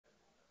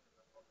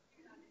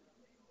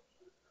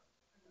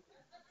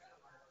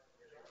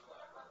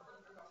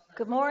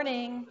Good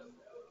morning,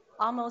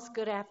 almost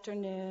good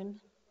afternoon.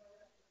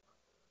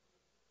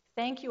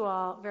 Thank you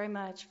all very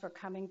much for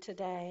coming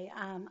today.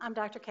 I'm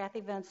Dr. Kathy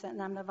Vincent,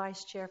 and I'm the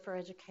Vice Chair for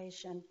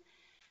Education.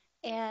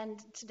 And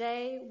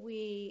today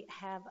we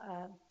have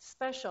a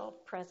special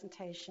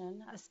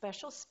presentation, a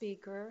special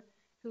speaker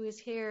who is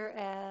here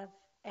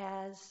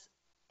as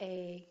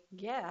a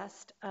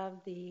guest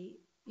of the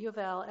U of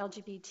L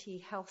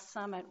LGBT Health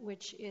Summit,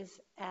 which is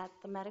at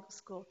the medical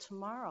school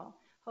tomorrow.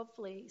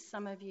 Hopefully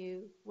some of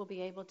you will be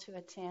able to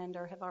attend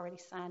or have already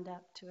signed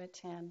up to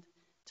attend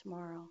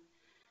tomorrow.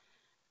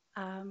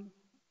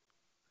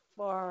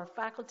 For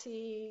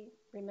faculty,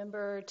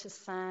 remember to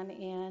sign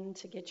in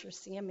to get your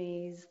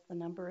CMEs. The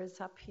number is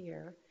up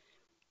here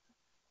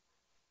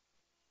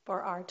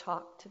for our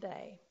talk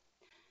today.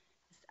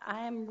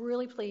 I am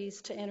really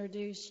pleased to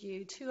introduce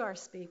you to our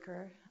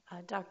speaker,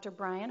 Dr.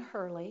 Brian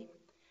Hurley,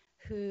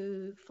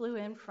 who flew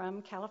in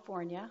from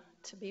California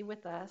to be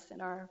with us in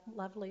our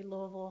lovely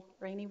Louisville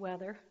rainy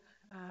weather.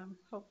 I'm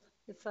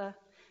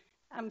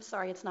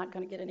sorry, it's not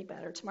going to get any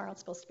better. Tomorrow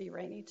it's supposed to be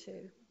rainy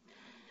too.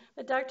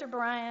 But Dr.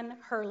 Brian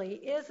Hurley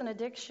is an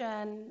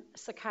addiction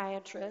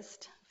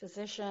psychiatrist,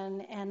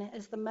 physician, and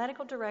is the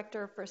medical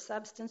director for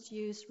substance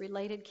use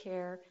related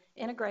care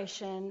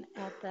integration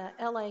at the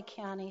LA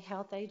County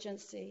Health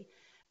Agency,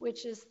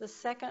 which is the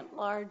second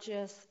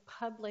largest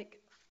public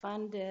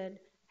funded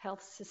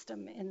health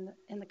system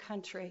in the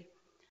country.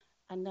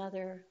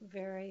 Another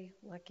very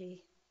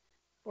lucky,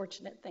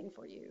 fortunate thing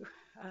for you,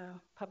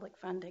 public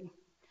funding.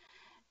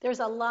 There's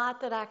a lot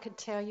that I could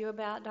tell you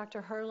about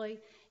Dr. Hurley.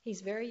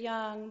 He's very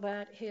young,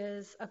 but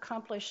his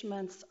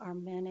accomplishments are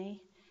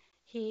many.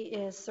 He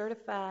is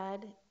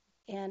certified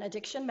in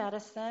addiction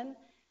medicine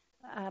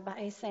by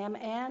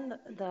ASAM and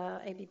the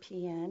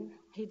ABPN.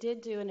 He did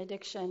do an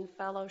addiction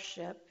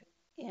fellowship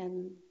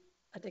in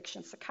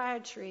addiction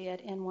psychiatry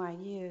at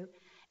NYU,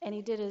 and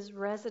he did his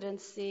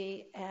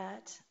residency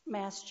at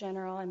Mass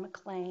General and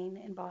McLean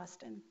in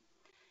Boston,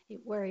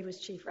 where he was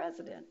chief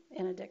resident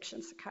in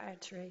addiction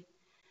psychiatry.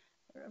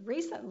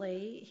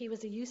 Recently, he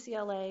was a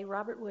UCLA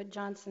Robert Wood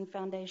Johnson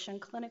Foundation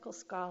clinical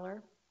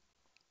scholar.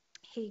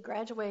 He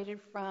graduated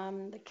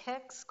from the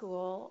Keck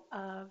School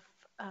of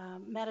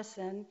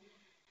Medicine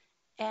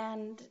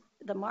and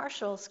the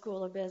Marshall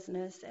School of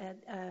Business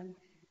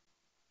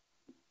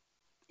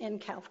in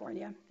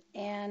California,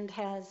 and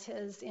has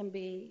his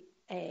MBA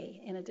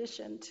in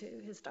addition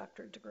to his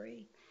doctorate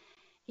degree.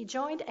 He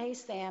joined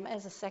ASAM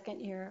as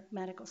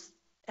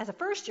a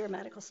first-year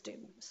medical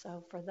student.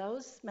 So for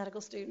those medical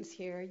students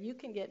here, you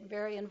can get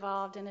very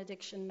involved in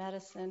addiction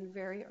medicine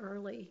very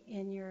early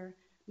in your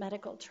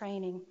medical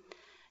training.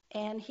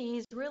 And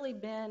he's really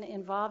been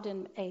involved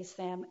in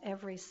ASAM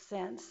ever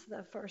since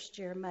the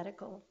first-year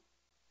medical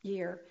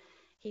year.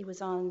 He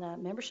was on the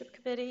membership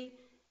committee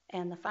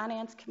and the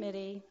finance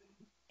committee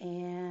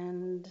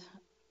and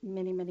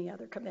many, many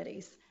other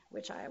committees,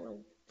 which I will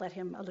let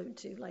him allude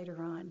to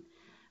later on.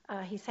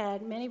 He's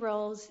had many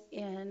roles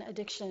in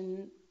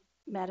addiction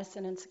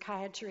medicine and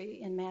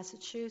psychiatry in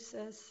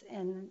Massachusetts,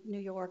 in New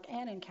York,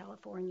 and in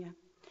California.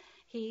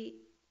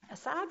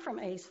 Aside from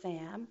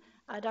ASAM,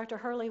 Dr.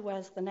 Hurley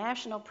was the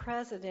national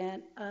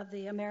president of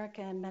the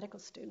American Medical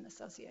Student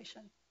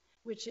Association,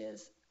 which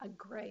is a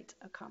great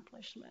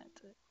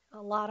accomplishment,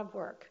 a lot of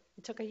work.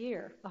 It took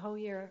a whole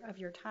year of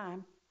your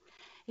time.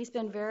 He's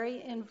been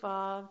very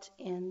involved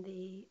in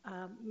the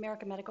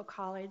American Medical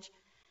College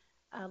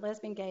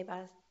lesbian, gay,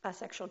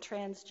 bisexual,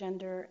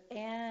 transgender,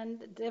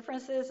 and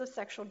differences of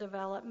sexual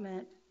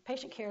development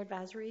patient care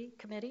advisory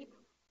committee,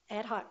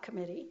 ad hoc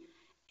committee,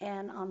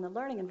 and on the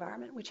learning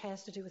environment, which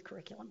has to do with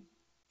curriculum.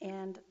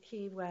 And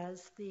he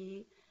was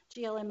the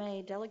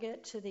GLMA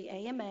delegate to the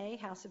AMA,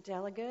 House of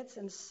Delegates,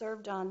 and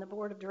served on the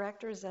board of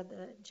directors of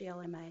the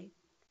GLMA.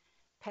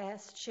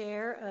 Past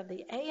chair of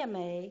the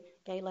AMA,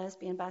 Gay,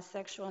 Lesbian,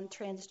 Bisexual, and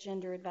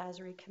Transgender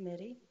Advisory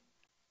Committee.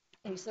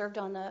 He served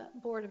on the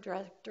board of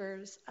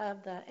directors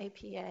of the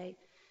APA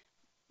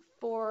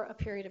for a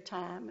period of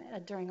time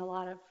during a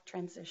lot of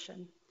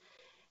transition.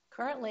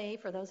 Currently,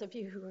 for those of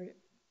you who are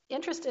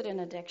interested in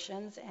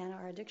addictions and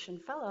our addiction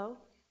fellow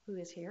who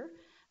is here,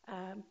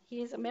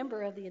 he is a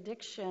member of the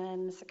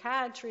Addiction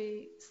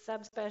Psychiatry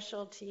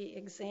Subspecialty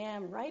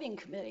Exam Writing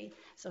Committee,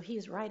 so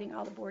he's writing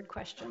all the board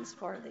questions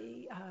for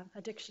the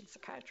Addiction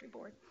Psychiatry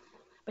Board.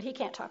 But he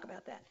can't talk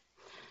about that.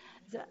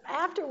 So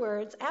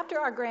afterwards, after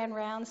our grand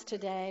rounds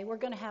today, we're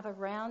going to have a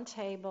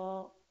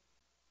roundtable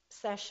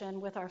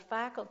session with our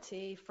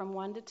faculty from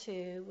 1 to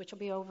 2, which will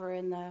be over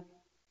in the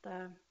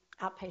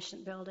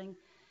outpatient building,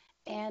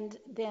 and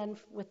then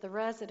with the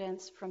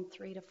residents from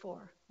 3 to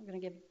 4. We're going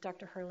to give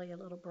Dr. Hurley a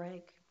little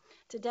break.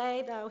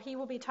 Today, though, he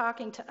will be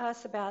talking to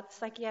us about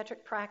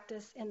psychiatric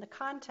practice in the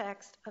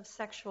context of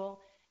sexual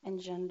and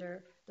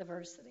gender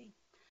diversity.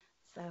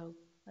 So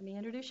let me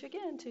introduce you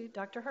again to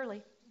Dr.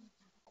 Hurley.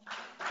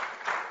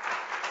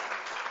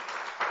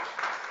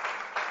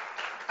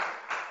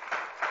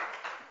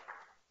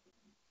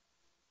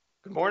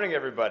 Good morning,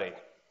 everybody.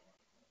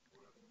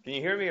 Can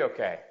you hear me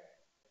okay?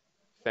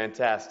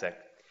 Fantastic.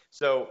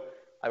 So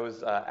I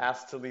was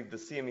asked to leave the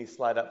CME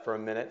slide up for a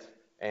minute,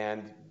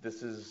 and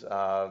this is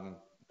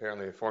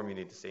apparently a form you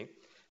need to see.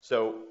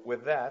 So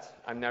with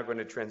that, I'm now going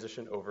to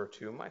transition over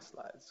to my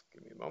slides.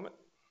 Give me a moment.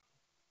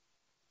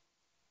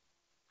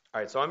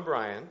 All right, so I'm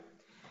Brian.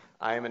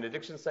 I am an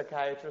addiction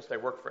psychiatrist. I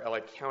work for LA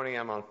County.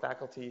 I'm on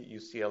faculty at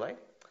UCLA.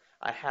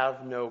 I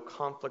have no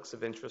conflicts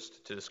of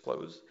interest to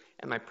disclose,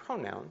 and my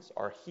pronouns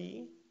are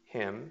he,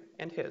 him,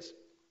 and his.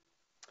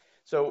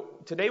 So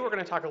today we're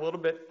going to talk a little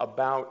bit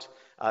about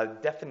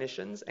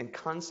definitions and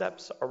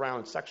concepts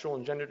around sexual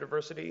and gender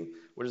diversity.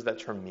 What does that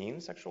term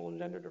mean, sexual and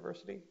gender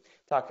diversity?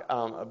 Talk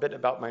a bit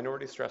about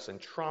minority stress and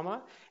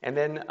trauma. And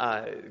then,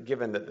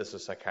 given that this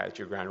is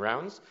Psychiatry Grand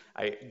Rounds,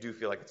 I do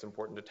feel like it's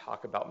important to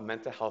talk about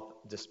mental health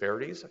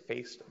disparities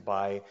faced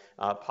by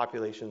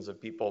populations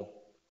of people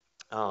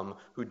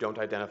who don't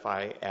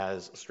identify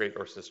as straight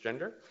or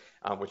cisgender,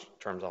 which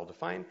terms I'll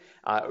define.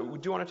 We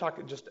do want to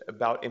talk just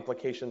about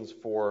implications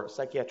for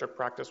psychiatric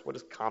practice. What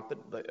is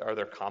are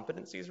there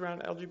competencies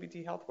around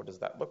LGBT health? What does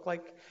that look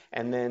like?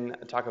 And then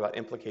talk about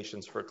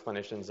implications for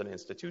clinicians and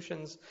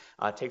institutions.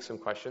 Take some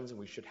questions, and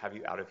we should have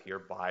you out of here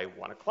by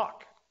 1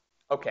 o'clock.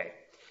 Okay,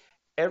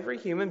 every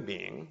human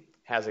being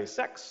has a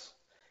sex,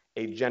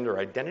 a gender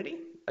identity,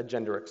 a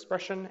gender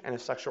expression, and a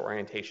sexual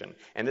orientation.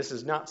 And this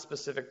is not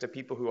specific to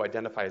people who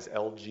identify as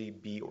L, G,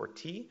 B, or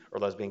T, or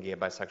lesbian, gay,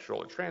 bisexual,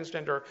 or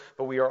transgender,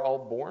 but we are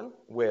all born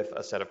with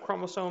a set of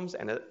chromosomes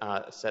and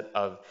a set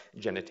of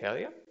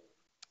genitalia.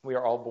 We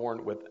are all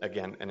born with,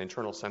 again, an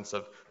internal sense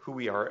of who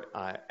we are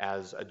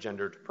as a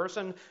gendered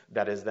person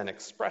that is then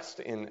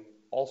expressed in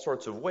all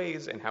sorts of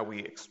ways in how we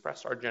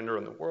express our gender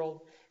in the world,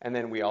 and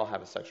then we all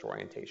have a sexual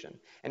orientation.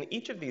 And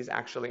each of these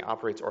actually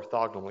operates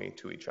orthogonally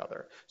to each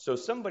other. So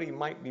somebody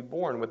might be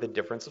born with a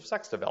difference of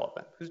sex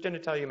development, whose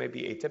genitalia may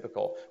be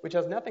atypical, which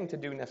has nothing to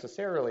do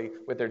necessarily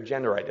with their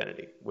gender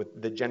identity,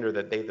 with the gender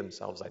that they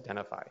themselves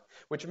identify,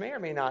 which may or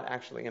may not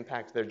actually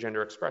impact their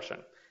gender expression,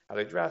 how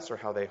they dress or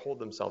how they hold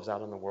themselves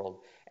out in the world.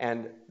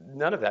 And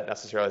none of that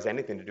necessarily has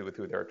anything to do with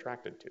who they're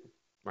attracted to,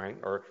 right,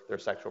 or their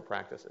sexual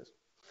practices.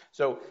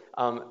 So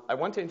I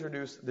want to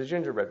introduce the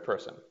gingerbread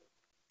person,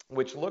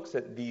 which looks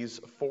at these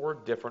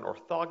 4 different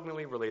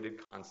orthogonally related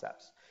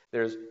concepts.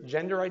 There's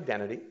gender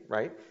identity,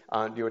 right?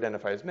 Do you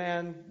identify as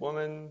man,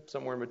 woman,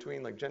 somewhere in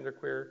between, like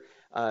genderqueer?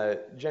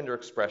 Gender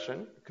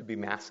expression could be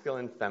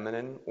masculine,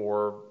 feminine,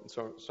 or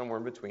somewhere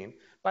in between.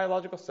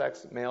 Biological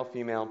sex, male,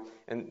 female,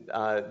 and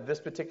this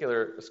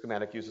particular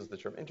schematic uses the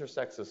term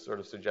intersex as sort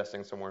of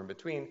suggesting somewhere in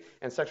between,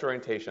 and sexual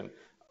orientation.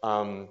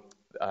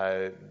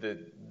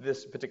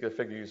 This particular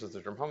figure uses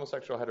the term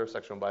homosexual,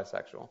 heterosexual, and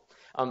bisexual.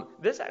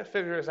 This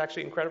figure is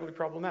actually incredibly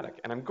problematic,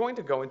 and I'm going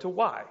to go into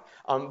why.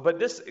 But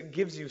this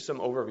gives you some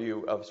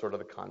overview of sort of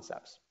the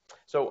concepts.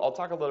 So I'll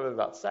talk a little bit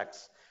about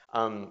sex.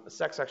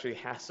 Sex actually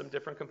has some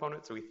different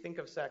components. So we think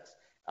of sex,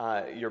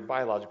 your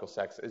biological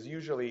sex, is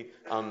usually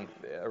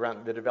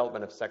around the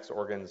development of sex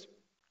organs,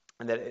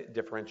 and that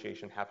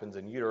differentiation happens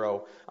in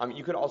utero.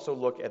 You could also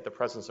look at the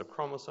presence of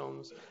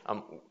chromosomes.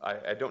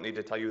 I don't need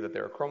to tell you that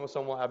there are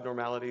chromosomal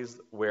abnormalities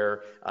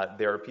where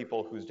there are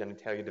people whose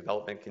genitalia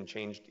development can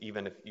change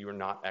even if you're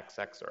not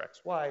XX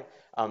or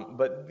XY,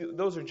 but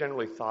those are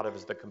generally thought of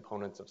as the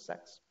components of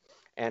sex.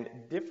 And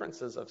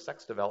differences of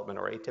sex development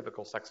or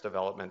atypical sex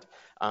development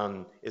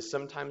is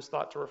sometimes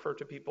thought to refer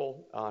to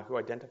people who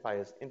identify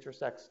as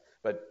intersex,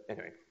 but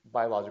anyway,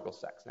 biological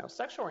sex. Now,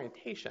 sexual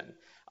orientation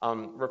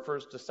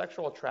refers to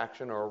sexual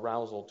attraction or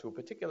arousal to a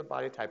particular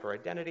body type or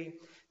identity.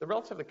 The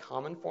relatively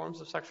common forms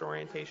of sexual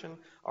orientation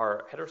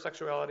are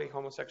heterosexuality,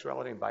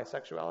 homosexuality, and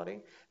bisexuality.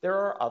 There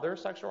are other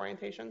sexual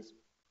orientations,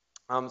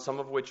 some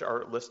of which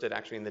are listed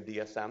actually in the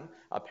DSM.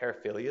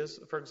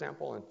 Paraphilias, for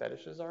example, and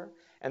fetishes are.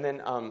 And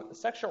then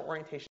sexual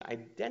orientation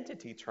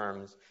identity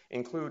terms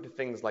include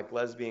things like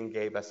lesbian,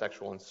 gay,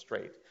 bisexual, and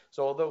straight.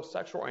 So although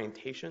sexual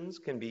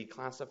orientations can be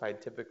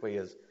classified typically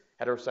as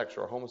heterosexual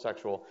or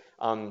homosexual,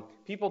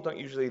 people don't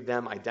usually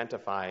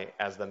identify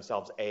as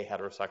themselves a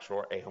heterosexual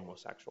or a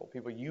homosexual.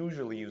 People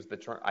usually use the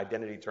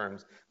identity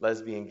terms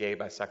lesbian, gay,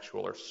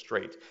 bisexual, or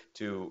straight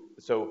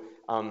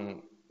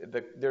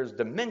there's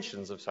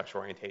dimensions of sexual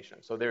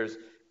orientation. So there's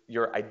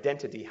your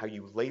identity, how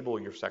you label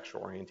your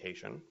sexual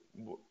orientation,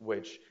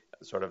 which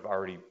sort of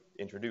already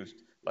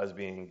introduced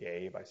lesbian,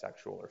 gay,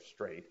 bisexual, or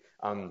straight.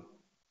 And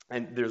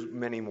there's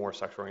many more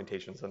sexual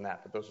orientations than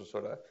that, but those are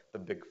sort of the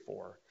big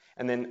 4.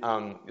 And then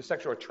your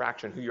sexual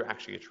attraction, who you're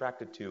actually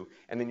attracted to,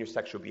 and then your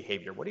sexual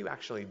behavior. What do you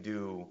actually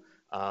do?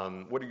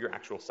 What are your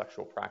actual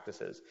sexual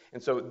practices?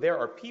 And so there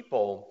are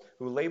people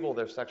who label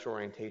their sexual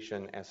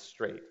orientation as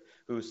straight,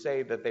 who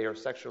say that they are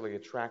sexually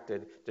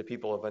attracted to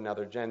people of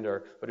another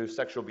gender, but whose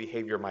sexual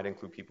behavior might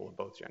include people of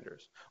both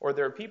genders. Or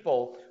there are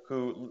people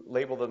who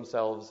label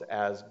themselves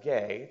as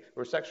gay,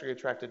 who are sexually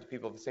attracted to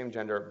people of the same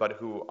gender, but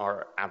who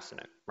are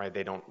abstinent, right?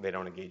 They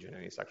don't engage in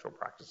any sexual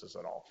practices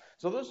at all.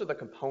 So those are the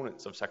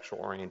components of sexual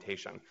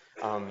orientation.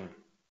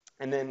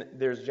 And then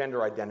there's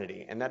gender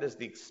identity, and that is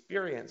the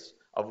experience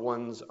of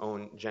one's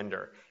own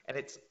gender. And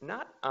it's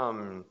not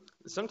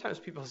sometimes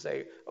people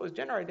say, oh, is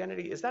gender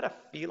identity, is that a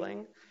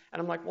feeling?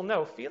 And I'm like, well,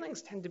 no,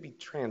 feelings tend to be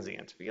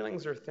transient.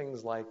 Feelings are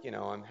things like,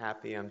 I'm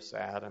happy, I'm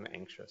sad, I'm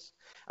anxious.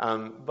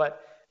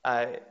 But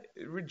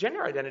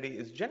gender identity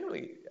is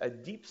generally a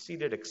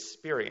deep-seated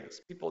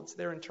experience. It's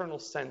their internal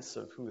sense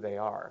of who they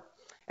are.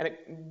 And it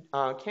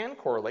can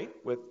correlate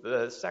with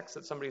the sex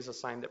that somebody's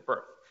assigned at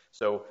birth.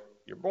 So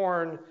you're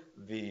born,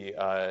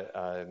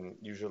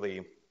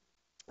 usually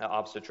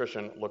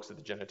obstetrician looks at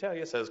the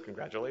genitalia, says,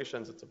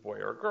 congratulations, it's a boy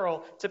or a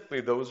girl.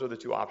 Typically, those are the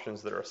two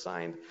options that are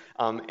assigned.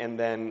 And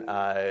then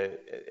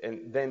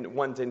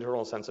one's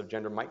internal sense of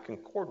gender might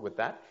concord with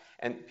that.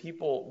 And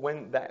people,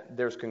 when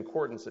there's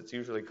concordance, it's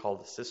usually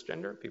called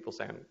cisgender. People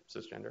say I'm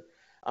cisgender.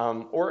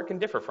 Or it can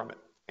differ from it.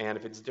 And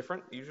if it's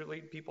different, usually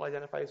people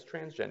identify as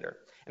transgender.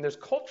 And there's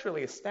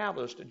culturally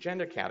established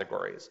gender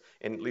categories,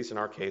 at least in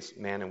our case,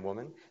 man and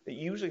woman, that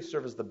usually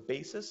serve as the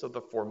basis of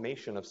the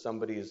formation of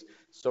somebody's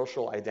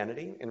social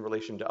identity in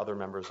relation to other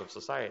members of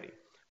society.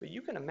 But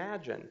you can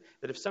imagine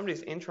that if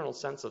somebody's internal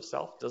sense of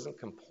self doesn't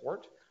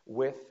comport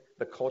with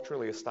the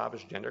culturally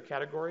established gender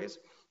categories,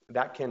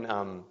 that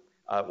can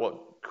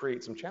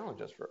create some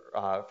challenges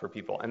for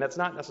people. And that's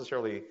not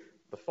necessarily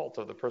the fault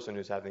of the person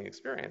who's having the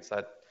experience.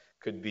 That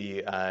could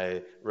be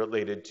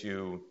related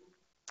to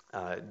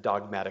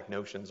dogmatic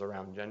notions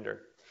around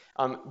gender.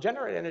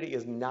 Gender identity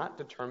is not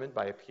determined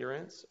by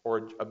appearance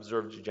or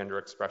observed gender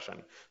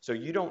expression. So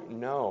you don't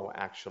know,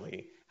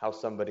 actually, how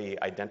somebody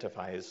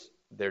identifies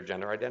their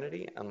gender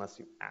identity unless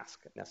you ask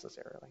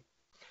necessarily.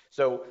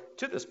 So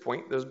to this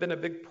point, there's been a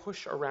big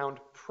push around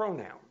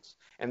pronouns.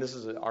 And this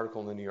is an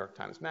article in the New York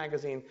Times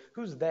Magazine.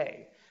 Who's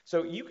they?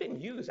 So you can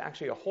use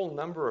actually a whole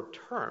number of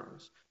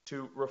terms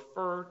to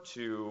refer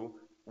to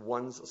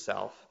one's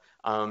self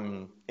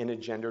in a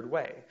gendered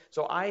way.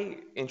 So I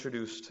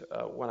introduced,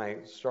 when I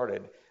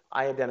started,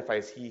 I identify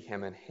as he,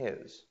 him, and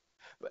his.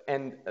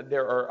 And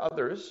there are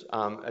others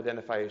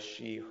identify as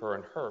she, her,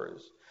 and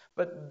hers.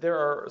 But there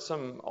are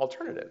some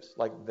alternatives,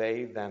 like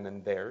they, them,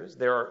 and theirs.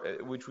 There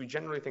are, which we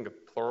generally think of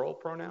plural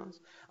pronouns.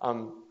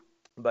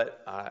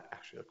 But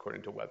actually,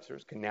 according to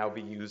Webster's, can now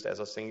be used as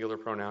a singular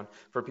pronoun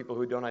for people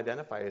who don't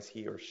identify as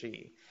he or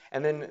she.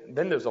 And then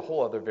there's a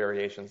whole other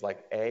variations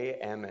like a,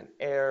 em, and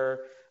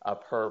er,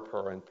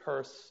 per, and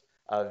purse,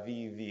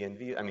 v, and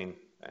v. I mean,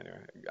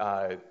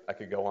 anyway, I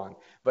could go on.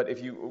 But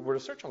if you were to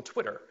search on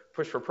Twitter,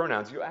 push for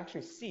pronouns, you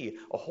actually see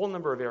a whole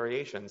number of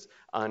variations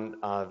on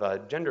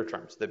the gender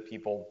terms that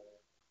people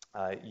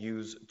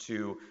use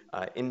to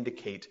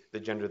indicate the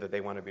gender that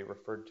they want to be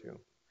referred to.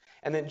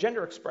 And then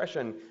gender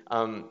expression,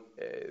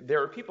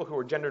 there are people who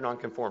are gender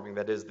nonconforming,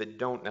 that is, that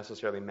don't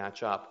necessarily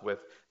match up with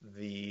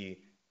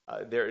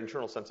their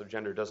internal sense of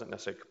gender doesn't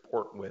necessarily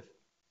comport with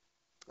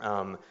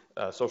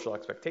social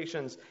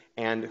expectations,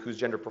 and whose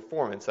gender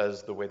performance,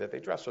 as the way that they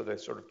dress or they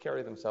sort of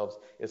carry themselves,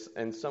 is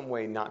in some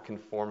way not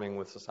conforming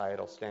with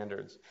societal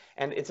standards.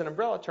 And it's an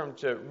umbrella term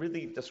to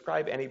really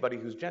describe anybody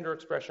whose gender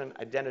expression,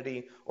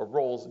 identity, or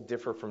roles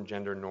differ from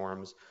gender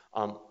norms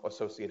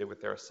associated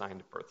with their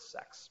assigned birth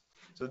sex.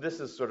 So this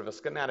is sort of a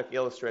schematic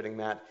illustrating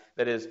that.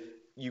 That is,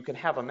 you can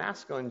have a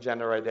masculine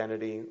gender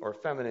identity or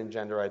feminine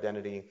gender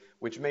identity,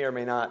 which may or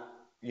may not,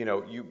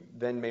 you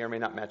then may or may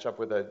not match up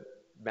with a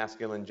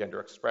masculine gender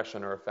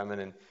expression or a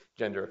feminine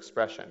gender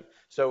expression.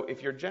 So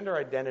if your gender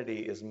identity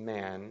is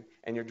man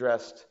and you're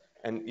dressed,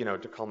 and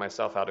to call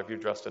myself out, if you're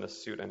dressed in a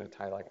suit and a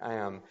tie like I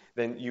am,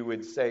 then you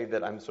would say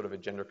that I'm sort of a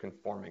gender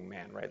conforming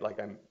man, right? Like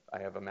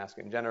I have a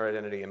masculine gender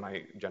identity and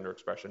my gender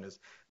expression is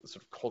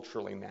sort of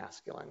culturally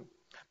masculine.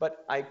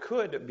 But I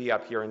could be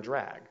up here in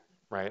drag,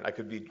 right? I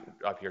could be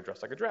up here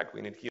dressed like a drag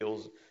queen in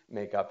heels,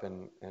 makeup,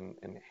 and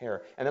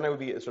hair. And then I would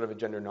be sort of a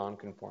gender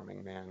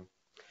non-conforming man.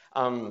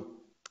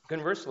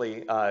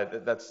 Conversely,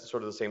 that's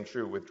sort of the same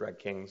true with drag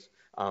kings,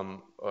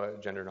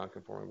 gender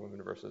non-conforming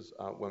women versus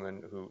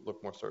women who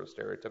look more sort of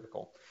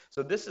stereotypical.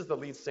 So this is the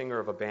lead singer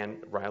of a band,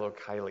 Rilo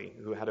Kiley,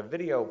 who had a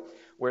video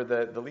where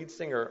the lead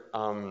singer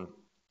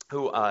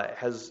who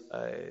has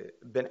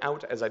been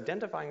out as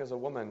identifying as a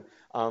woman,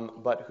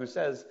 but who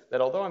says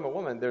that although I'm a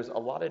woman, there's a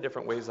lot of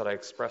different ways that I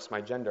express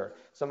my gender.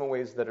 Some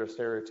ways that are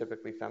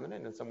stereotypically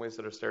feminine and some ways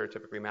that are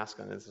stereotypically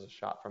masculine. This is a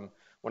shot from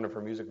one of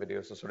her music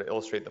videos to sort of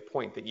illustrate the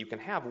point that you can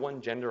have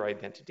one gender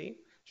identity.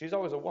 She's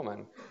always a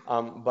woman,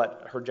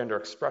 but her gender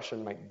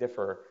expression might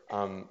differ,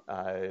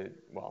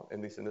 well, at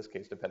least in this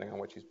case, depending on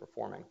what she's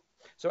performing.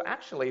 So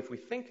actually, if we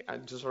think,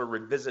 to sort of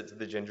revisit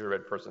the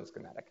gingerbread person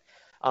schematic,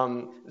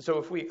 so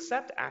if we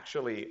accept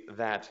actually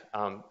that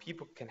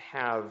people can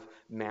have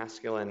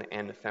masculine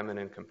and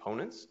feminine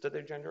components to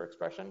their gender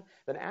expression,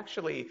 then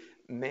actually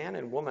man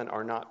and woman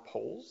are not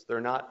poles.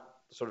 They're not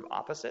sort of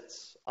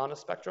opposites on a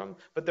spectrum,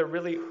 but they're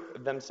really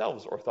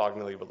themselves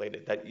orthogonally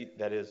related.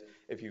 That is,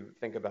 if you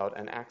think about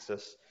an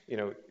axis, you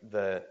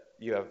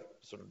have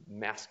sort of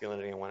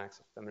masculinity on one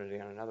axis, femininity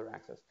on another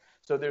axis.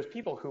 So there's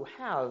people who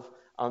have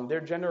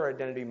their gender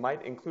identity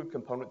might include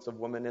components of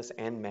womanness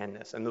and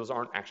manness, and those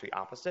aren't actually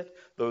opposite.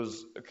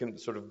 Those can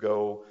sort of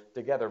go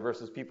together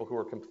versus people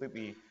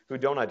who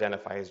don't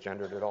identify as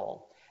gendered at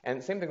all.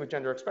 And same thing with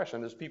gender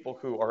expression. There's people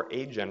who are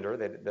agender,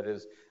 that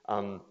is,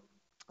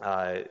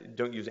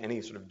 don't use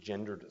any sort of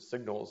gendered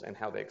signals in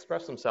how they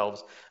express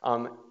themselves,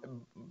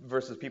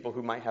 versus people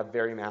who might have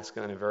very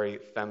masculine and very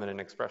feminine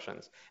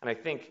expressions. And I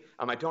think,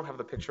 I don't have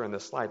the picture in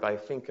this slide, but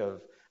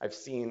I've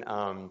seen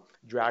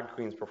drag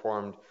queens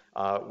performed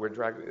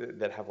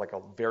that have like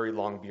a very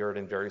long beard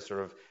and very sort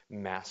of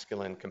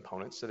masculine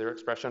components to their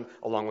expression,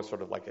 along with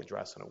sort of like a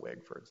dress and a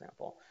wig, for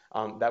example.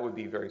 That would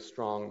be very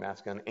strong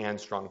masculine and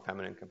strong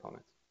feminine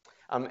components.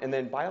 And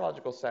then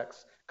biological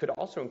sex could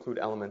also include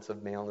elements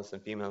of maleness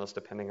and femaleness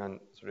depending on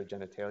sort of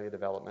genitalia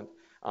development,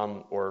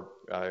 or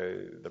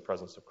the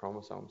presence of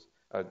chromosomes,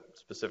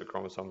 specific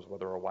chromosomes,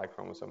 whether a Y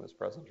chromosome is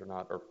present or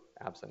not, or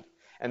absent.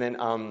 And then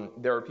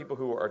there are people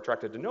who are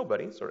attracted to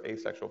nobody, sort of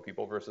asexual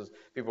people, versus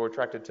people who are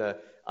attracted to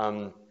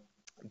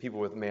people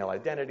with male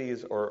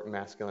identities or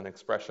masculine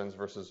expressions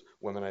versus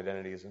women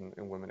identities and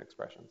women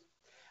expressions.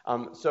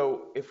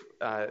 So if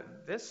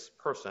this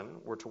person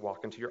were to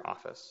walk into your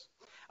office,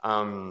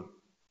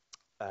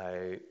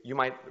 you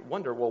might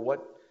wonder, well,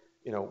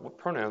 what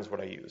pronouns would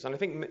I use? And I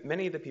think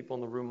many of the people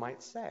in the room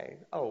might say,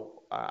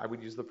 I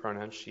would use the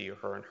pronouns she,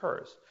 her, and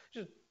hers.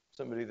 Just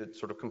somebody that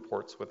sort of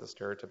comports with the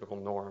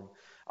stereotypical norm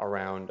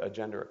around a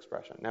gender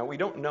expression. Now, we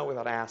don't know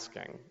without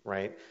asking,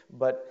 right?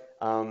 But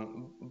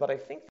I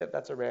think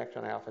that's a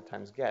reaction I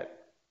oftentimes get.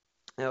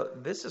 Now,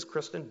 this is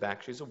Kristen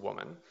Beck. She's a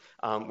woman.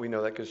 We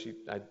know that because she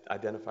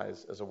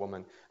identifies as a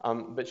woman.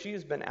 But she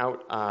has been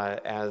out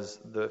as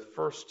the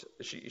first.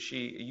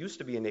 She used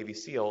to be a Navy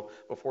SEAL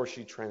before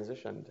she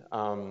transitioned,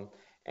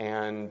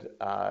 and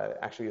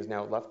actually has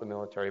now left the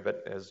military,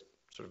 but as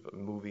sort of a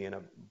movie and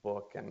a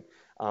book, and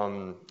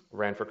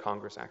ran for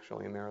Congress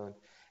actually in Maryland.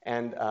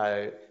 And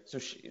so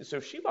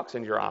she walks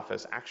into your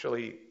office.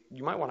 Actually,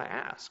 you might want to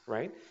ask,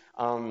 right?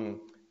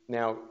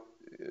 Now,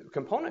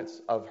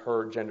 components of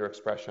her gender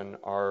expression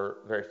are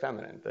very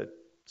feminine, the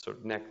sort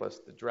of necklace,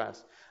 the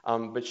dress.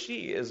 But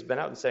she has been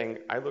out and saying,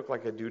 I look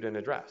like a dude in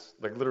a dress.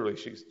 Like literally,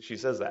 she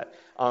says that.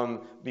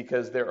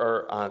 Because there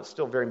are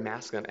still very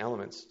masculine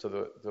elements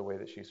to the way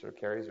that she sort of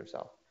carries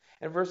herself.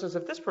 And versus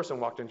if this person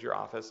walked into your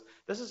office,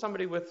 this is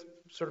somebody with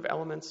sort of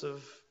elements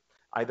of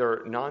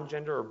either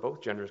non-gender or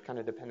both genders, kind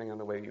of depending on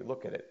the way you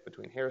look at it,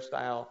 between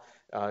hairstyle,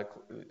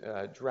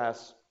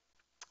 dress,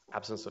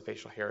 absence of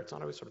facial hair. It's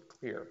not always sort of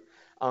clear.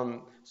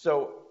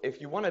 So if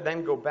you want to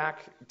then go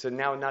back to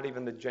now not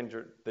even the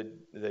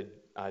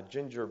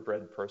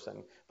gingerbread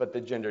person, but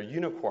the gender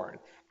unicorn,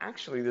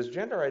 actually there's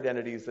gender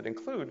identities that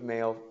include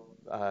male,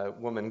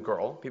 woman,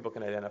 girl. People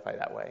can identify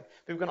that way.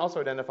 People can also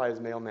identify as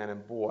male, man,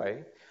 and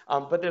boy.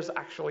 But there's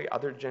actually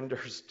other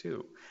genders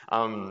too.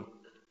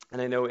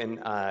 And I know in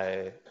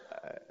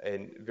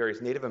various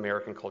Native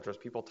American cultures,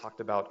 people talked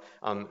about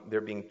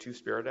there being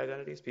two-spirit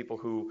identities, people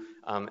who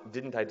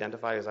didn't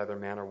identify as either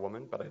man or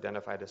woman, but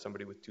identified as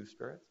somebody with two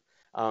spirits.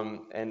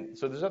 And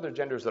so there's other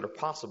genders that are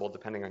possible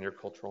depending on your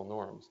cultural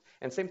norms.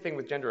 And same thing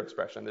with gender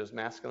expression. There's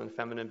masculine,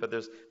 feminine, but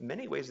there's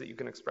many ways that you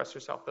can express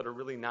yourself that are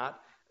really not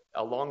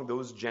along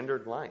those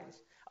gendered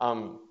lines.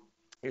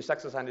 Your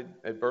sex assigned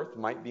at birth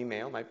might be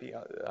male, might be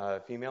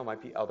female,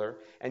 might be other,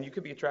 and you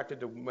could be attracted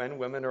to men,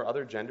 women, or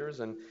other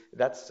genders, and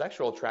that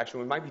sexual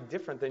attraction might be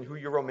different than who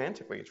you're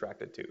romantically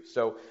attracted to.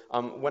 So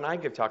when I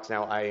give talks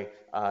now,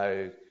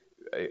 I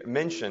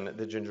mention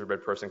the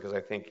gingerbread person because I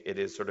think it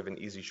is sort of an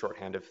easy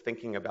shorthand of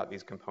thinking about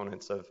these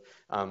components of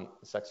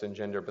sex and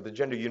gender, but the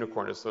gender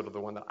unicorn is sort of the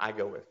one that I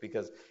go with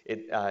because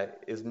it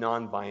is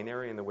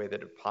non-binary in the way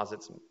that it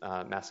posits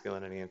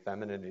masculinity and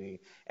femininity,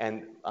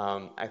 and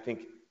I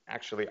think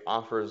actually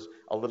offers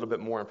a little bit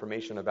more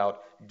information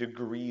about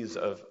degrees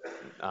of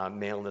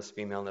maleness,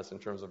 femaleness in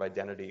terms of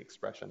identity,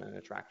 expression, and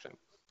attraction.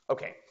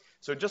 Okay,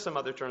 so just some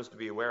other terms to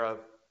be aware of.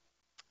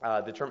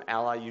 The term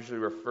ally usually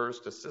refers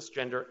to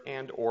cisgender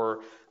and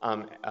or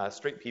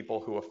straight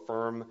people who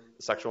affirm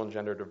sexual and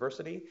gender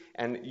diversity.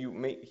 And you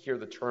may hear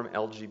the term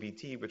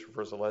LGBT, which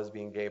refers to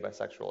lesbian, gay,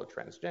 bisexual, or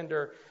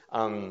transgender.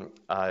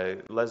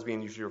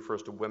 Lesbian usually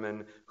refers to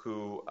women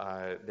who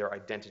their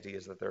identity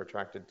is that they're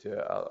attracted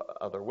to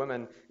other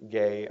women.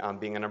 Gay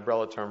being an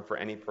umbrella term for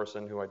any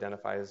person who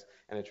identifies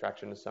an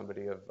attraction to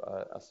somebody of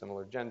a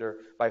similar gender.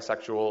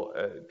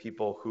 Bisexual,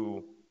 people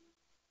who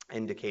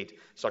indicate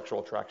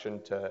sexual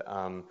attraction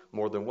to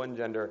more than one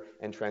gender,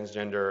 and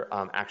transgender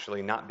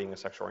actually not being a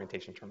sexual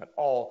orientation term at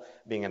all,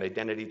 being an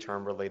identity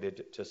term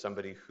related to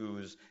somebody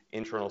whose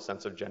internal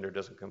sense of gender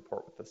doesn't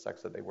comport with the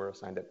sex that they were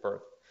assigned at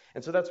birth.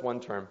 And so that's one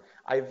term.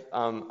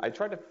 I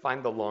tried to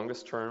find the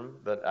longest term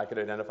that I could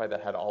identify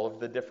that had all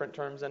of the different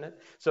terms in it.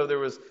 So there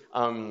was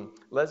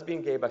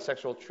lesbian, gay,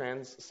 bisexual,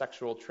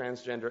 transsexual,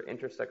 transgender,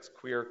 intersex,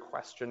 queer,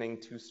 questioning,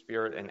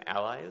 two-spirit, and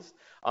allies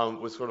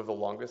was sort of the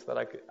longest that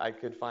I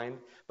could find.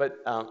 But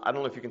I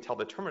don't know if you can tell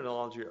the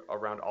terminology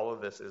around all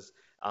of this is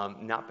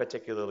not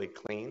particularly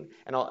clean.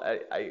 And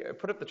I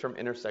put up the term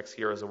intersex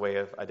here as a way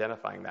of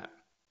identifying that.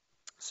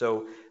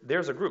 So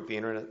there's a group, the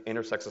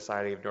Intersex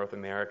Society of North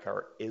America,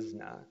 or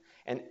ISNA.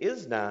 And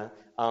ISNA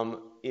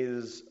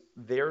is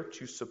there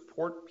to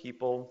support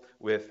people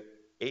with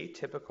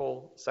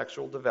atypical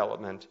sexual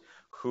development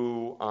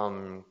who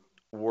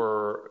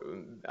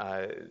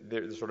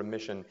their sort of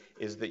mission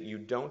is that you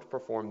don't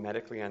perform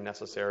medically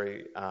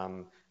unnecessary,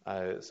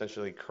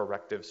 essentially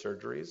corrective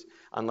surgeries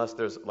unless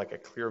there's like a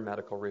clear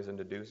medical reason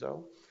to do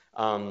so,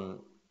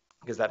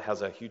 because that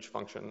has a huge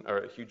function or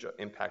a huge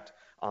impact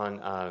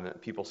on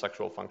people's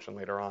sexual function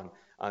later on,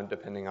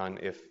 depending on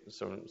if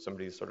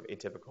somebody's sort of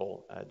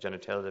atypical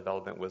genital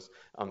development was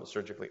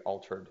surgically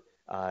altered,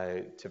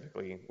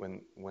 typically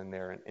when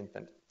they're an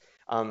infant.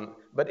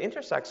 But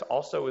intersex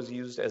also is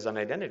used as an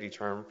identity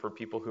term for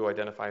people who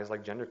identify as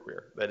like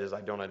genderqueer. That is,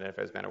 I don't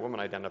identify as man or woman,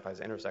 I identify as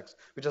intersex,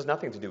 which has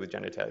nothing to do with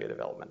genitalia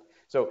development.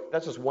 So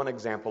that's just one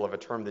example of a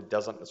term that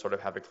doesn't sort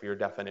of have a clear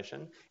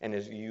definition and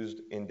is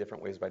used in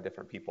different ways by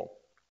different people.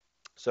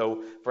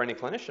 So for any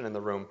clinician in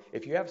the room,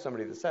 if you have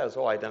somebody that says,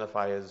 I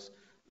identify as,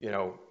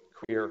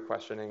 queer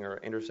questioning or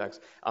intersex,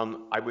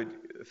 I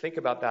would think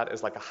about that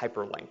as like a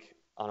hyperlink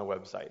on a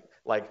website.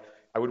 Like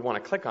I would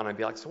want to click on it and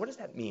be like, so what does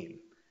that mean?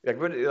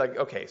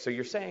 Okay, so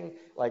you're saying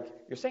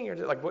what does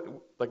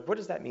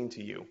that mean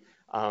to you?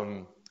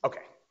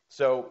 Okay,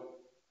 so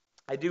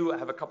I do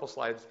have a couple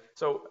slides.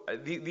 So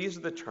these are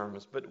the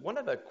terms, but one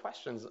of the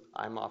questions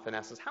I'm often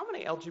asked is how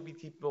many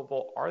LGBT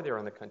people are there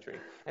in the country?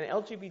 And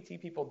LGBT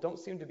people don't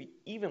seem to be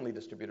evenly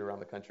distributed around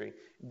the country.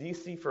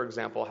 DC, for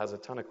example, has a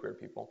ton of queer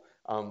people,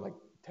 like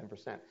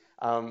 10%.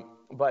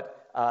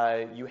 But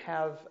you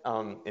have,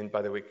 and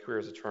by the way, queer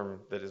is a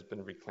term that has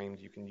been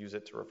reclaimed. You can use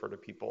it to refer to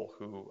people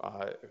who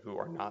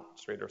are not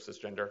straight or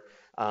cisgender,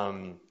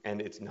 and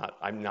it's not.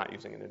 I'm not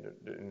using it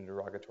in a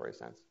derogatory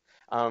sense.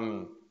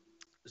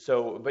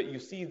 But you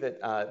see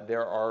that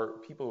there are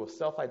people who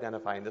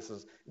self-identify, and this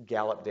is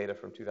Gallup data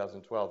from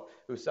 2012,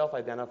 who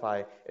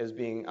self-identify as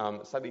being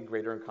slightly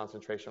greater in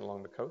concentration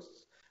along the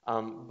coasts.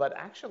 But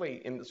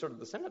actually, in sort of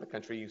the center of the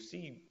country, you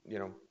see,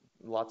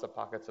 lots of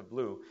pockets of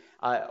blue.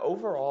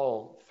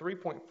 Overall,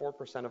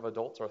 3.4% of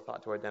adults are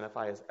thought to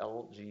identify as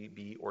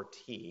LGB or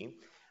T.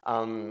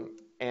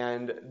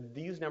 And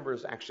these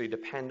numbers actually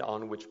depend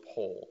on which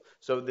poll.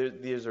 So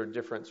these are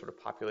different sort of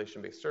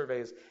population-based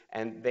surveys,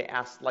 and they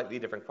ask slightly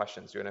different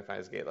questions. Do you identify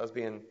as gay,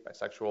 lesbian,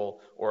 bisexual,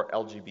 or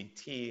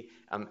LGBT?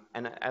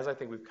 And as I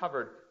think we've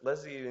covered,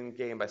 lesbian,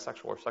 gay, and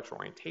bisexual are sexual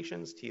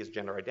orientations. T is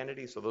gender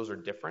identity, so those are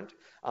different.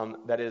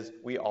 That is,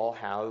 we all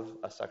have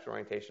a sexual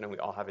orientation and we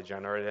all have a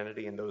gender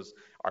identity, and those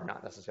are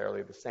not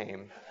necessarily the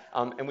same.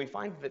 And we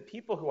find that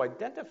people who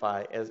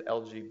identify as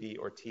LGB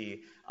or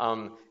T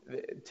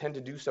tend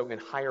to do so in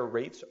higher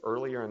rates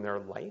earlier in their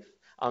life.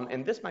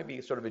 And this might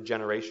be sort of a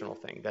generational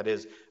thing. That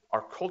is,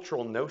 our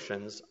cultural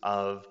notions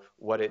of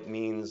what it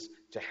means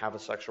to have a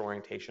sexual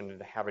orientation and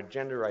to have a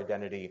gender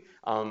identity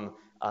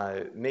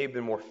may have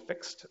been more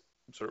fixed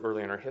sort of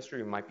early in our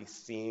history. We might be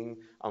seeing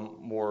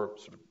more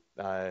sort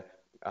of,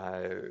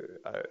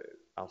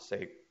 I'll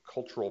say,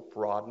 cultural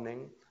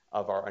broadening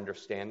of our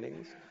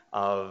understandings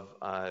of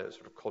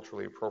sort of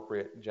culturally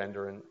appropriate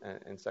gender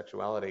and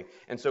sexuality.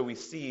 And so we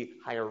see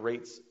higher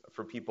rates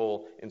for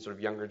people in sort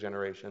of younger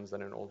generations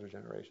than in older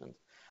generations.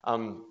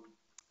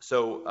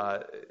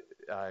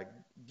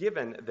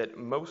 Given that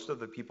most of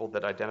the people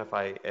that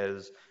identify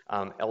as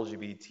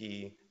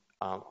LGBT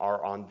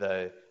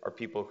are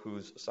people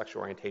whose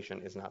sexual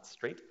orientation is not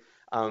straight,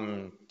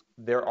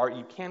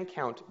 you can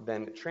count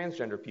then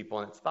transgender people,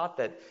 and it's thought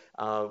that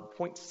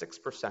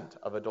 0.6%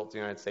 of adults in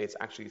the United States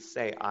actually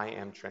say, I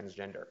am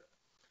transgender.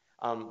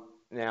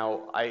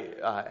 Now,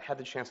 I had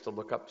the chance to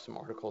look up some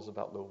articles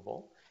about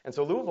Louisville. And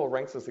so Louisville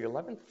ranks as the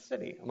 11th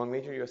city among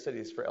major U.S.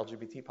 cities for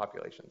LGBT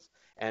populations.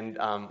 And,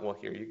 well,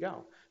 here you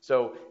go.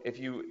 So if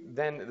you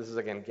then, this is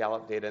again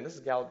Gallup data, and this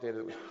is Gallup data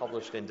that was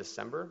published in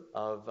December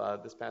of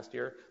this past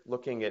year,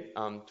 looking at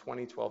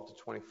 2012 to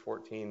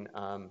 2014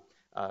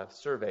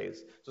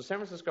 surveys. So San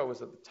Francisco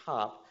was at the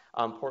top,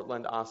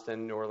 Portland,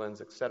 Austin, New Orleans,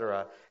 et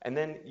cetera. And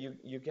then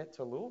you get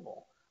to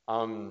Louisville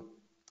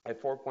at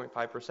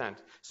 4.5%.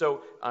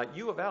 So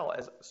U of L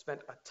has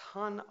spent a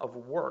ton of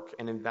work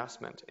and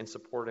investment in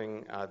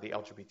supporting the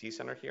LGBT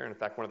Center here. And in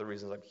fact, one of the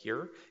reasons I'm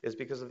here is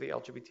because of the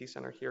LGBT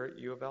Center here at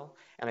U of L.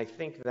 And I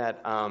think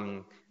that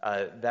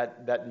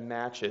that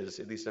matches,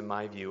 at least in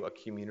my view, a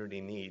community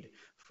need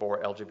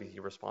for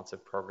LGBT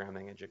responsive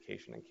programming,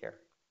 education, and care.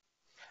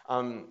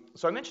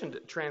 So I mentioned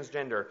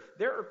transgender.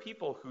 There are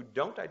people who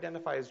don't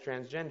identify as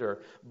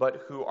transgender,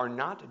 but who are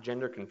not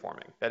gender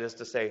conforming. That is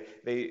to say,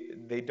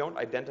 they don't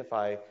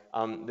identify,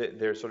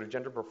 their sort of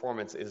gender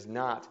performance is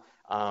not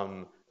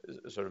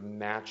sort of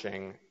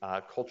matching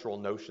cultural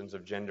notions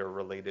of gender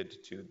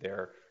related to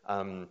their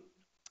own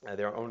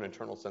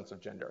internal sense of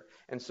gender.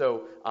 And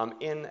so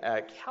in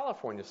a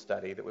California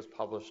study that was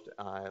published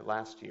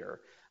last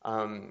year,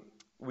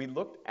 we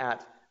looked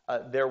at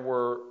there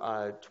were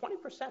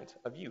 20%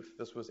 of youth,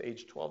 this was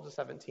age 12 to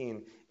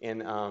 17,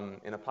 in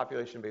a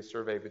population-based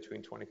survey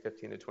between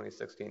 2015 and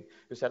 2016,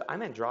 who said,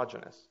 I'm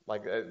androgynous.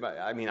 Like,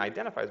 I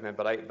identify as man,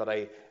 but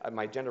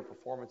my gender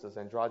performance is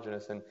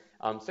androgynous, and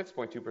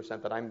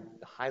 6.2% that I'm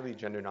highly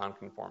gender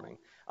nonconforming.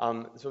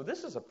 So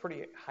this is a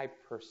pretty high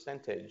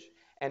percentage.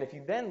 And if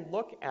you then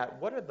look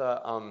at what are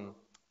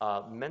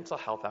mental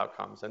health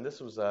outcomes, and this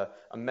was a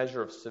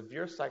measure of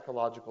severe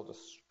psychological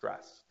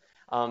distress.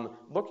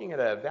 Looking at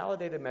a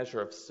validated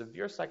measure of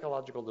severe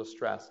psychological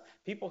distress,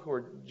 people who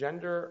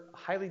are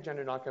highly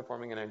gender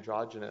nonconforming and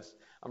androgynous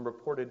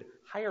reported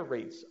higher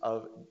rates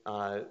of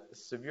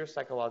severe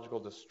psychological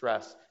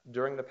distress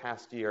during the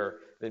past year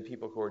than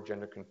people who are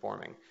gender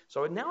conforming.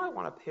 So now I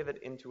want to pivot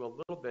into a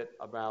little bit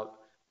about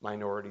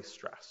minority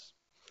stress.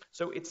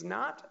 So it's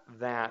not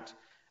that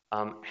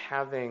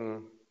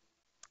having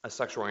a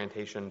sexual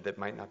orientation that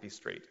might not be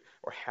straight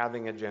or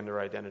having a gender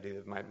identity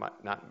that might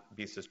not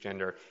be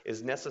cisgender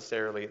is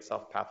necessarily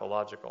itself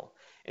pathological.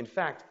 In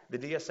fact, the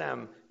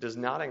DSM does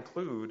not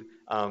include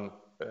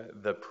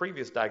the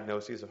previous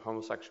diagnoses of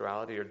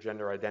homosexuality or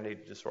gender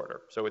identity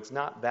disorder. So it's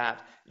not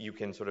that you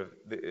can sort of,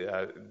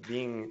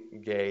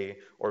 being gay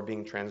or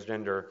being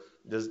transgender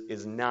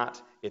is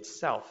not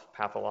itself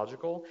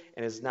pathological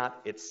and is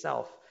not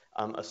itself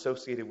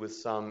associated with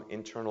some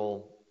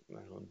internal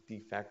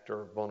defect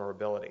or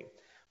vulnerability.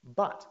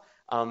 But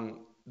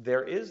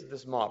there is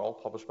this model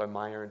published by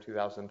Meyer in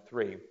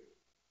 2003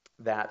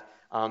 that,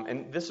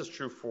 and this is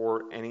true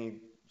for any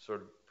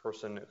sort of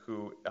person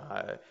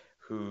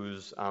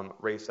whose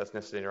race,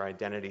 ethnicity, or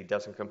identity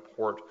doesn't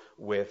comport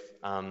with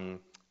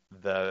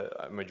the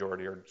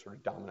majority or sort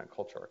of dominant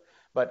culture.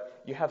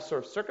 But you have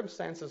sort of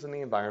circumstances in the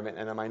environment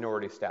and a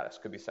minority status.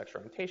 Could be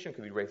sexual orientation,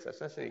 could be race,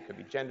 ethnicity, could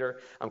be gender,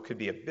 could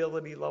be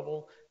ability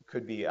level,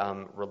 could be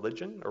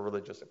religion or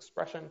religious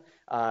expression,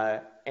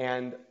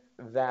 and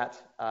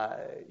that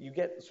you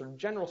get sort of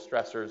general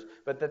stressors,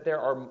 but that there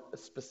are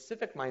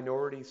specific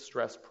minority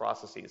stress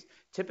processes,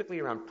 typically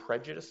around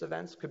prejudice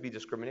events, could be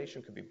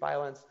discrimination, could be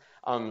violence,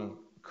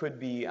 could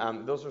be,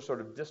 those are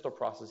sort of distal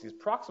processes,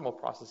 proximal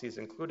processes,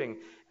 including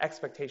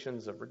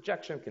expectations of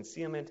rejection,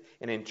 concealment,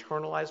 and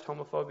internalized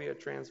homophobia,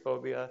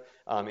 transphobia,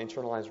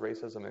 internalized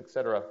racism,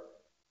 etc.,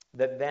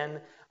 that then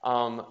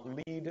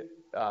lead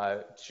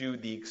to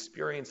the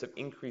experience of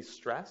increased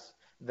stress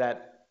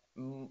that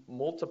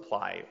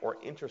multiply or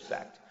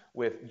intersect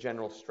with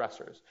general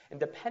stressors, and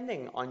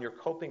depending on your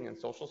coping and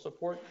social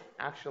support,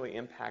 actually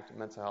impact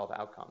mental health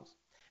outcomes.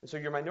 And so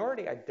your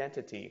minority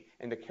identity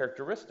and the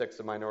characteristics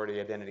of minority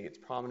identity, its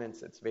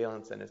prominence, its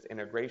valence, and its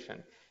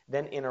integration,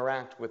 then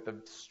interact with the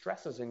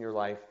stresses in your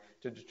life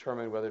to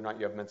determine whether or not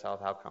you have mental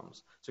health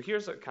outcomes. So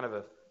here's a kind of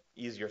a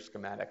easier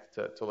schematic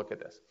to look at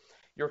this.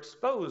 You're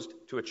exposed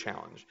to a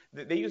challenge.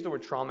 They use the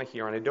word trauma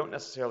here, and I don't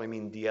necessarily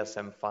mean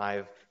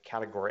DSM-5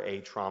 Category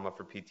A trauma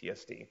for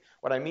PTSD.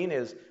 What I mean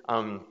is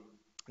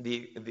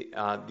the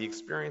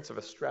experience of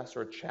a stress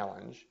or a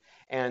challenge,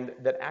 and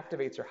that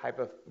activates your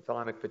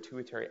hypothalamic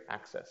pituitary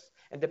axis.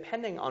 And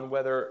depending on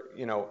whether,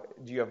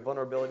 do you have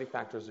vulnerability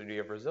factors or do you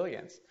have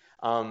resilience?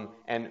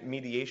 And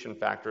mediation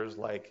factors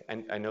like,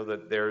 and I know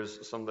that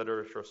there's some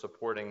literature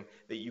supporting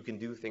that you can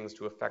do things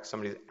to affect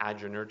somebody's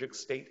adrenergic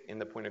state in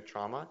the point of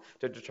trauma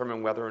to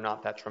determine whether or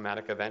not that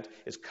traumatic event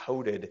is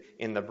coded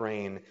in the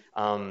brain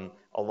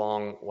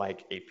along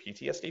like a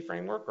PTSD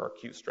framework or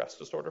acute stress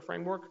disorder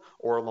framework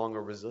or along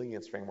a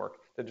resilience framework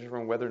to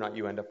determine whether or not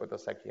you end up with a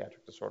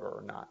psychiatric disorder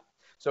or not.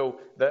 So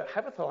the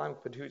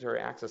hypothalamic pituitary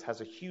axis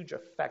has a huge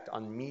effect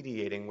on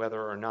mediating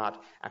whether or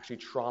not actually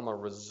trauma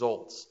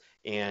results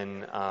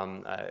in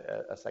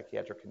a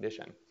psychiatric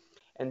condition.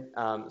 And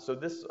so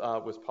this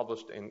was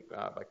published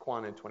by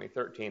Kwan in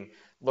 2013,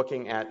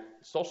 looking at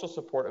social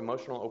support,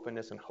 emotional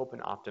openness, and hope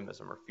and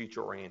optimism, or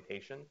future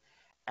orientation,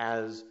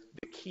 as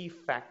the key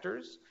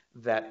factors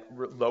that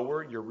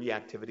lower your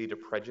reactivity to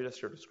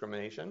prejudice or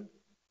discrimination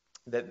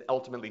that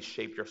ultimately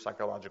shape your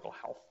psychological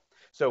health.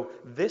 So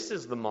this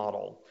is the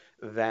model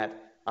that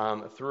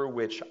through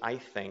which I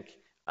think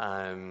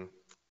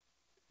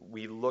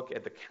we look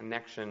at the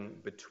connection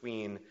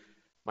between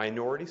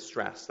minority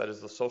stress, that is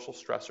the social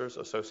stressors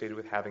associated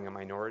with having a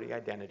minority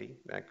identity,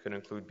 that could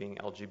include being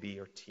LGB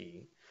or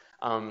T,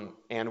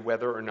 and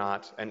whether or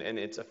not, and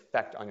its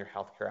effect on your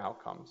healthcare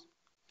outcomes.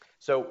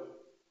 So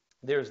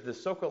there's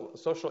this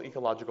social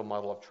ecological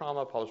model of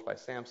trauma published by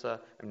SAMHSA.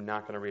 I'm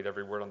not going to read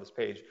every word on this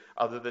page,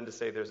 other than to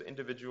say there's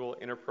individual,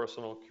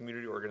 interpersonal,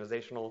 community,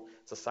 organizational,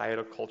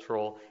 societal,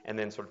 cultural, and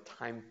then sort of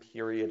time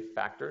period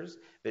factors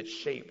that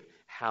shape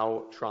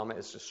how trauma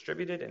is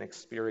distributed and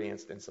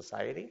experienced in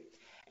society.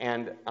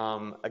 And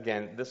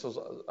again, this was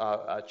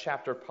a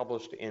chapter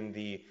published in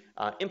the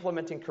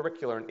Implementing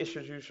Curricular and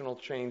Institutional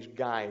Change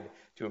Guide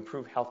to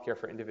Improve Healthcare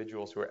for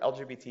Individuals Who Are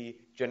LGBT,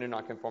 Gender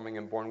Nonconforming,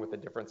 and Born with a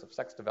Difference of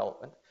Sex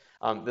Development.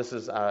 This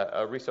is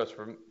a resource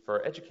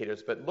for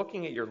educators, but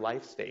looking at your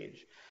life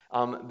stage,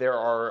 there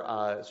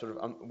are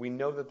we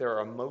know that there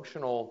are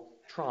emotional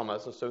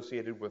traumas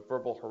associated with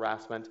verbal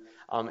harassment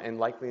and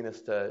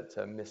likeliness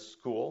to miss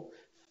school,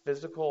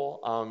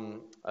 physical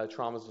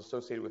traumas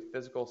associated with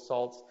physical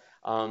assaults,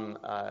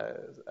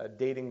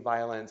 dating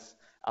violence,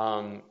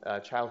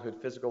 childhood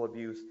physical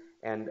abuse,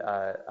 and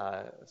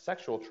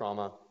sexual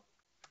trauma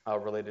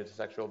related to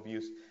sexual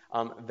abuse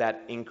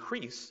that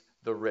increase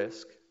the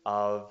risk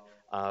of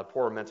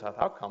poorer mental health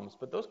outcomes,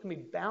 but those can be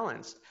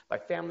balanced by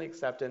family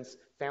acceptance,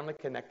 family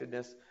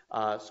connectedness,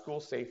 school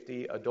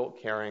safety,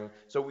 adult caring.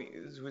 So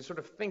we sort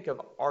of think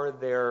of, are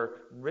there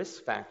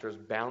risk factors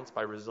balanced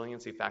by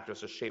resiliency factors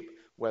to shape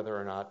whether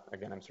or not,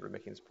 again, I'm sort of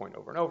making this point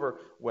over and over,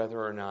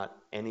 whether or not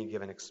any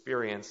given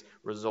experience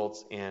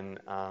results in,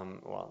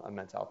 a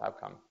mental health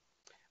outcome.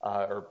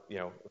 Or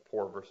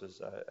poor versus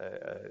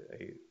a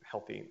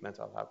healthy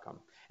mental health outcome.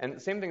 And the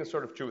same thing is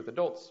sort of true with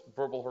adults: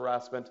 verbal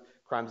harassment,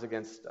 crimes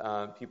against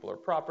people or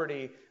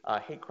property,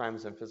 hate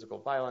crimes and physical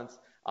violence.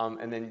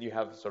 And then you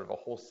have sort of a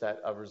whole set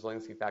of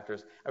resiliency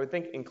factors. I would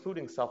think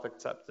including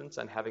self-acceptance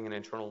and having an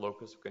internal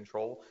locus of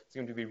control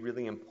seem to be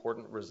really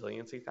important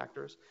resiliency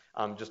factors,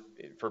 just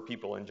for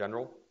people in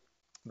general,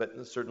 but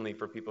certainly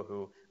for people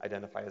who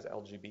identify as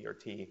LGB or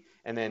T.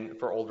 And then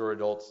for older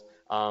adults,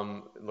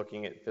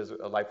 looking at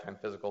lifetime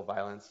physical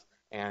violence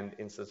and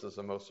instances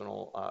of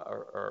emotional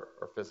or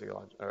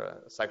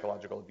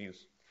psychological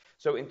abuse.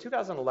 So in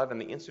 2011,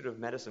 the Institute of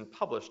Medicine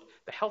published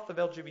The Health of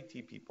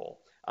LGBT People,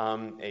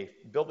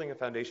 building a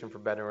foundation for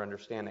better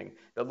understanding,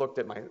 that looked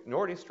at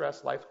minority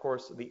stress, life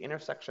course, the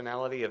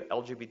intersectionality of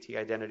LGBT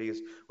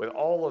identities with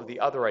all of the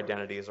other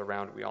identities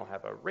around. We all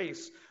have a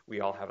race,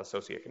 we all have a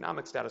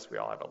socioeconomic status, we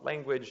all have a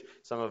language,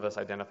 some of us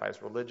identify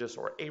as religious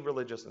or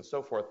a-religious and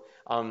so forth,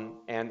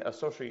 and a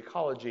social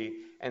ecology,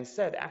 and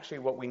said actually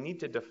what we need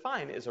to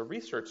define is a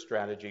research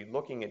strategy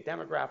looking at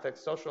demographics,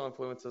 social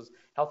influences,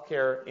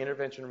 healthcare,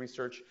 intervention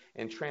research,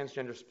 and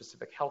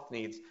transgender-specific health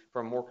needs for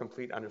a more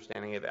complete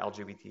understanding of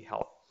LGBT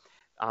health.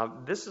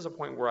 This is a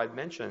point where I'd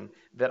mention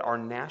that our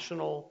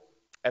national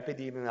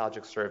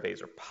epidemiologic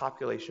surveys or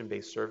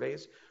population-based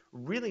surveys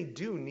really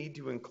do need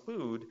to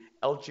include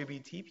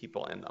LGBT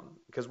people in them,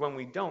 because when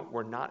we don't,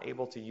 we're not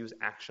able to use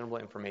actionable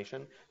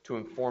information to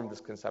inform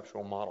this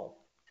conceptual model.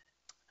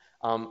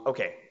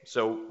 Okay,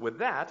 so with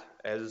that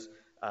as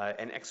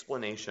an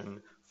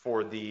explanation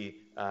for the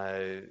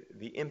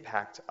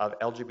impact of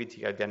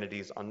LGBT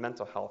identities on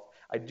mental health,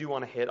 I do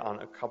want to hit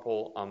on a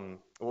couple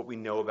what we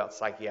know about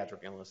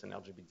psychiatric illness in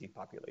LGBT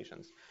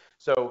populations.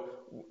 So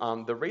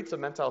the rates of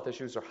mental health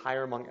issues are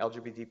higher among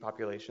LGBT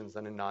populations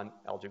than in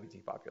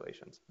non-LGBT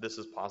populations. This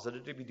is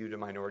posited to be due to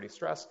minority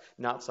stress,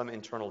 not some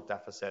internal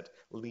deficit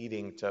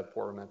leading to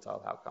poorer mental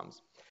health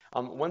outcomes.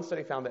 One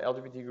study found that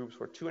LGBT groups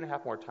were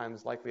 2.5 more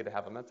times likely to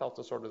have a mental health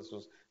disorder. This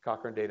was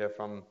Cochrane data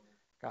from,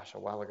 a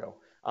while ago.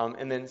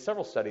 And then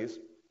several studies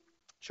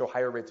show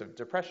higher rates of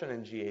depression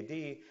and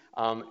GAD,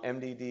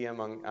 MDD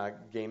among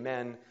gay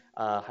men,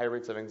 higher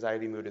rates of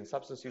anxiety, mood, and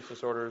substance use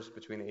disorders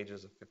between the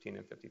ages of 15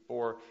 and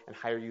 54, and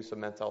higher use of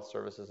mental health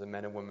services in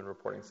men and women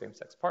reporting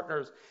same-sex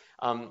partners.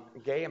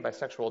 Gay and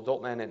bisexual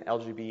adult men and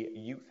LGBT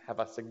youth have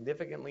a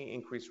significantly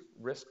increased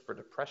risk for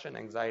depression,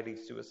 anxiety,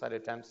 suicide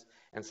attempts,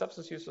 and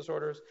substance use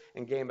disorders,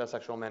 and gay and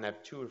bisexual men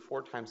have 2 to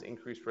 4 times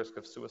increased risk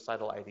of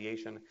suicidal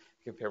ideation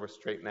compared with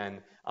straight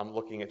men,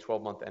 looking at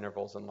 12-month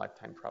intervals and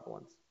lifetime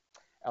prevalence.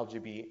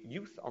 LGBT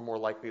youth are more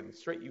likely than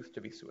straight youth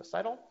to be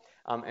suicidal,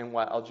 and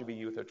while LGBT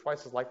youth are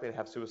twice as likely to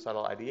have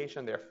suicidal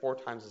ideation, they are 4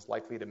 times as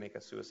likely to make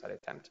a suicide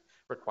attempt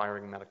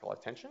requiring medical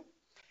attention.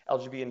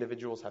 LGBT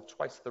individuals have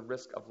twice the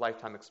risk of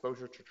lifetime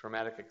exposure to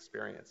traumatic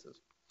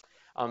experiences.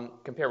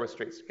 Compared with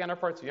straight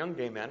counterparts, young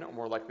gay men are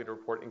more likely to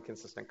report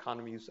inconsistent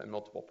condom use and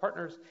multiple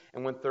partners,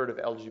 and 1/3 of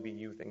LGBT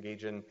youth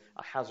engage in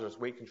hazardous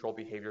weight control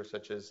behavior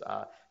such as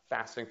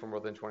fasting for more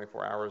than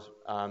 24 hours,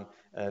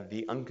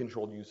 the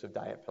uncontrolled use of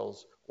diet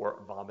pills,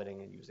 or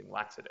vomiting and using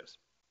laxatives.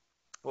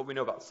 What we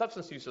know about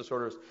substance use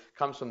disorders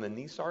comes from the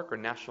NESARC, or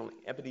National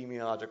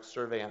Epidemiologic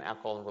Survey on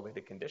Alcohol and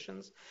Related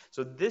Conditions.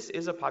 So this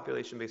is a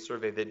population-based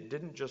survey that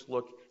didn't just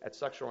look at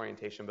sexual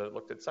orientation, but it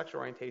looked at sexual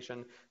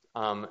orientation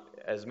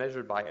as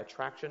measured by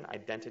attraction,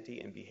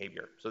 identity, and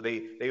behavior. So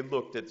they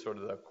looked at sort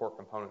of the core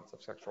components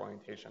of sexual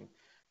orientation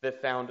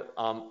that found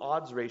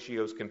odds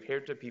ratios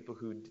compared to people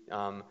who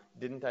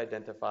didn't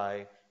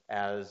identify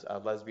as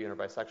lesbian or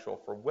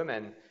bisexual for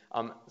women,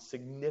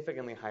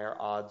 significantly higher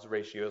odds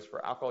ratios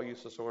for alcohol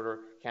use disorder,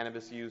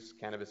 cannabis use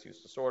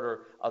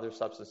disorder, other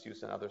substance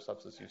use, and other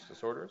substance use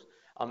disorders.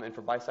 And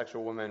for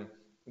bisexual women,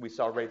 we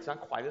saw rates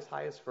not quite as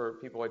high as for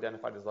people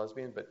identified as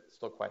lesbian, but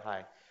still quite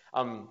high.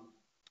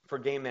 For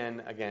gay men,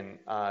 again,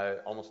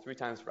 almost 3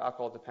 times for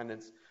alcohol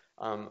dependence,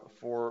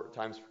 4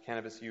 times for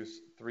cannabis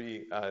use,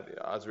 the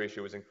odds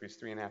ratio was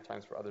increased 3.5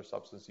 times for other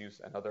substance use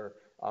and other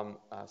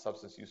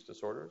substance use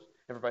disorders.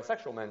 And for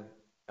bisexual men,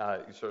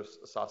 you sort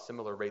of saw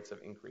similar rates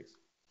of increase.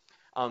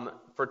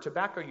 For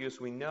tobacco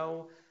use, we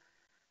know,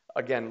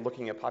 again,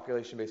 looking at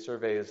population-based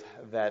surveys,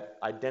 that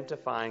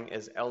identifying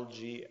as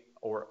LG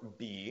or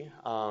B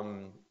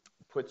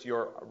puts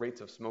your rates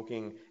of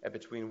smoking at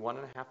between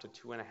 1.5 to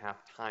 2.5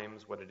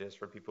 times what it is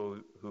for people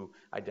who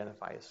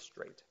identify as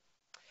straight.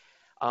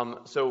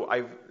 So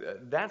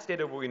that's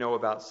data we know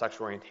about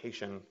sexual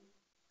orientation.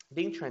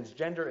 Being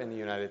transgender in the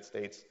United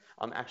States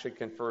actually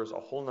confers a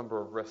whole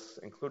number of risks,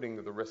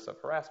 including the risks of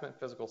harassment,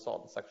 physical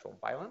assault, and sexual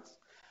violence.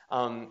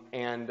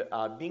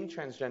 Being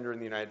transgender in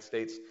the United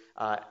States,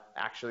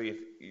 actually, if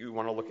you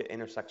want to look at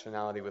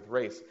intersectionality with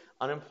race,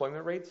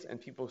 unemployment rates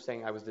and people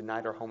saying I was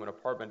denied our home and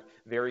apartment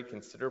vary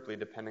considerably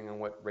depending on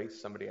what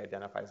race somebody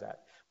identifies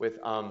at, with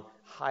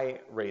high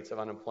rates of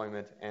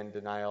unemployment and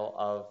denial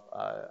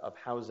of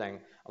housing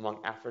among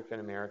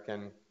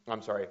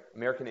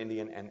American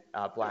Indian and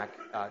Black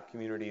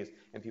communities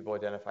and people who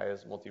identify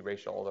as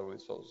multiracial, although we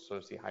sort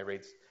of see high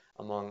rates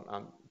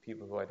among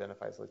people who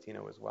identify as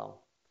Latino as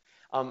well.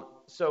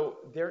 So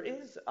there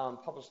is,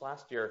 published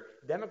last year,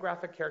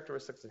 demographic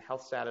characteristics and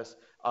health status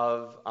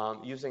of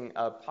using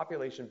a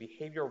population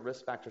behavioral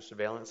risk factor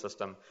surveillance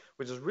system,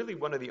 which is really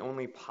one of the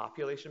only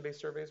population-based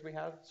surveys we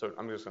have. So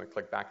I'm just going to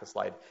click back a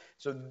slide.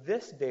 So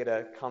this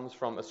data comes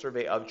from a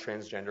survey of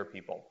transgender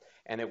people,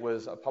 and it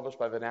was published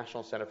by the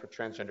National Center for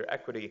Transgender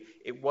Equity.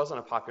 It wasn't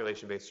a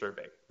population-based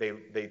survey. They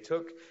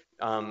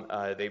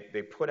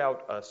put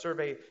out a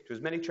survey to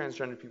as many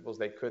transgender people as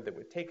they could that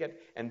would take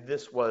it, and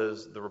this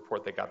was the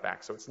report they got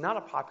back. So it's not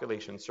a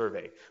population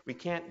survey. We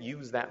can't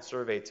use that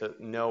survey to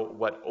know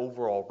what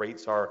overall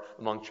rates are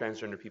among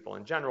transgender people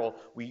in general.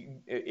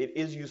 It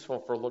is useful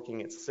for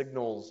looking at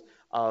signals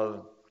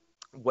of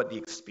what the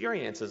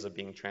experience is of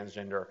being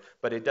transgender,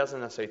 but it doesn't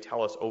necessarily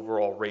tell us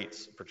overall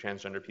rates for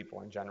transgender people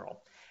in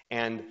general.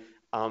 And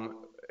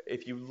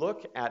if you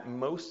look at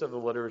most of the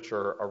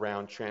literature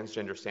around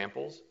transgender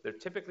samples, they're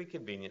typically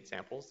convenient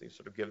samples. You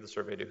sort of give the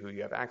survey to who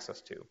you have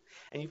access to.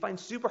 And you find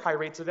super high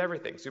rates of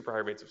everything, super high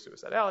rates of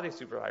suicidality,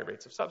 super high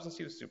rates of substance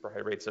use, super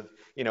high rates of,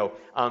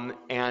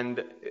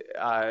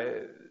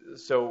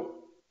 so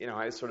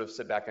I sort of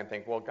sit back and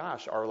think, well,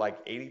 gosh, are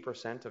like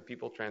 80% of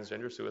people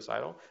transgender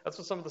suicidal? That's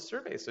what some of the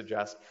surveys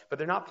suggest, but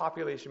they're not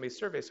population-based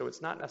surveys, so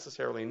it's not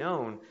necessarily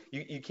known.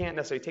 You can't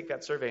necessarily take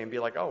that survey and be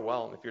like, oh,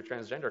 well, if you're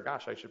transgender,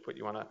 gosh, I should put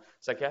you on a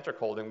psychiatric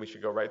hold and we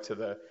should go right to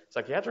the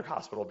psychiatric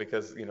hospital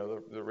because,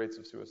 the rates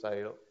of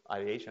suicidal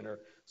ideation are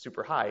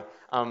super high.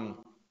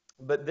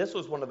 But this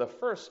was one of the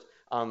first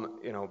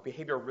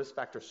behavioral risk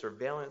factor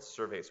surveillance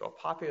surveys, so a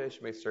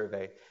population-based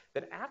survey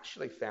that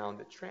actually found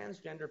that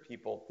transgender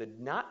people did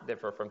not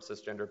differ from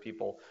cisgender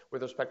people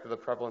with respect to the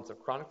prevalence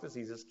of chronic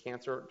diseases,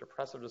 cancer,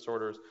 depressive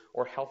disorders,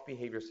 or health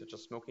behaviors such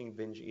as smoking,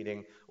 binge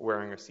eating, or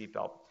wearing a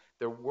seatbelt.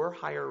 There were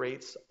higher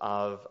rates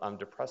of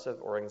depressive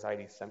or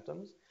anxiety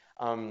symptoms,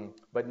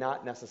 but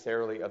not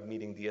necessarily of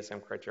meeting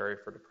DSM criteria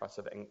for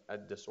depressive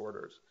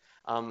disorders.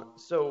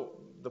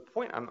 So the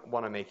point I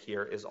want to make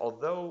here is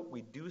although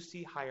we do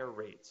see higher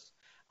rates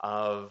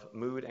of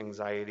mood,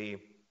 anxiety,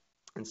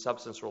 and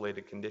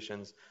substance-related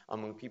conditions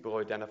among people who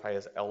identify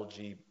as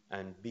LG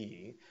and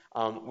B,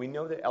 we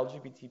know that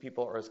LGBT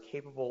people are as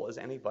capable as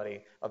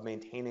anybody of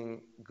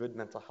maintaining good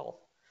mental health.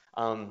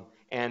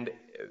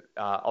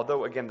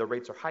 Although, again, the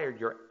rates are higher,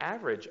 your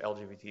average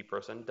LGBT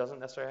person doesn't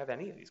necessarily have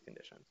any of these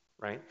conditions,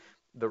 right?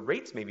 The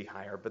rates may be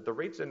higher, but the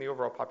rates in the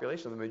overall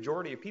population, the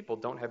majority of people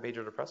don't have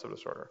major depressive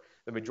disorder.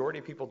 The majority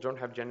of people don't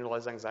have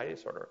generalized anxiety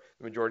disorder.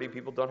 The majority of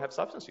people don't have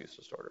substance use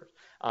disorders.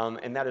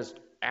 And that is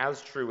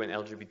as true in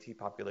LGBT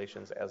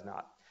populations as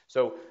not.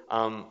 So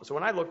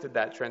when I looked at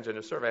that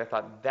transgender survey, I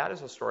thought that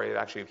is a story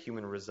of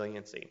human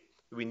resiliency.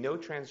 We know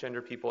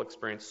transgender people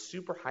experience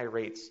super high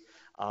rates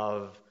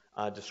of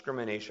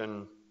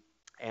discrimination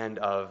and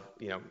of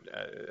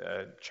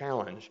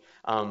challenge,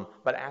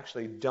 but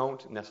actually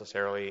don't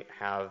necessarily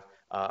have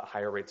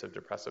higher rates of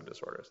depressive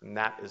disorders. And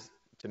that is,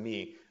 to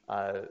me,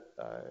 a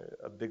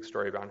big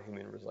story about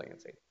human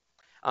resiliency.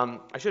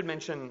 I should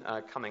mention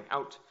coming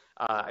out.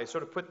 I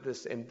sort of put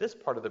this in this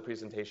part of the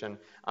presentation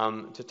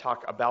to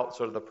talk about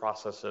sort of the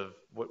process of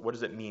what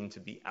does it mean to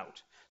be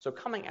out. So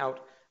coming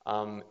out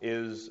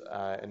is,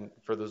 and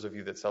for those of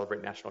you that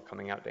celebrate National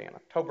Coming Out Day in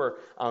October,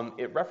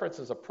 it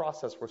references a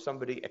process where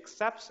somebody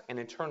accepts and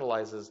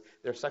internalizes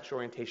their sexual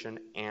orientation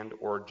and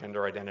or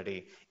gender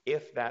identity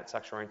if that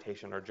sexual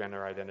orientation or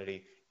gender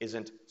identity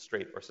isn't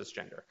straight or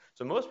cisgender.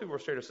 So most people who are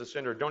straight or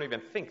cisgender don't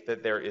even think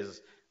that there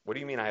is, what do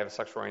you mean I have a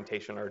sexual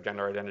orientation or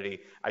gender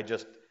identity? I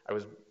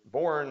was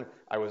born,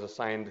 I was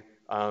assigned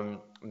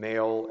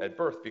male at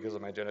birth because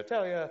of my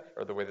genitalia,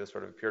 or the way this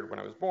sort of appeared when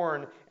I was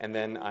born, and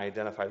then I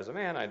identified as a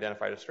man, I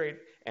identified as straight,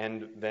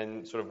 and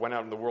then sort of went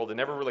out in the world and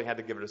never really had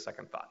to give it a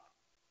second thought.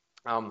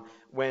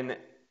 When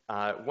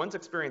one's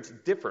experience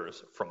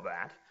differs from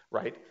that,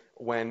 right,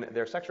 when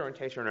their sexual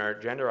orientation or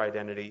gender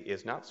identity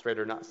is not straight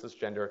or not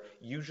cisgender,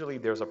 usually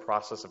there's a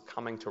process of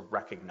coming to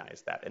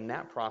recognize that, and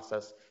that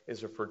process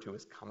is referred to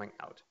as coming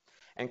out.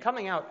 And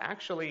coming out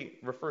actually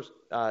refers,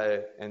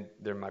 and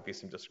there might be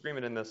some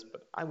disagreement in this,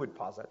 but I would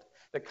posit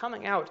that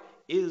coming out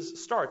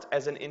starts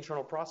as an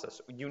internal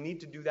process. You need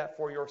to do that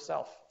for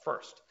yourself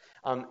first.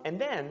 And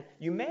then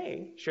you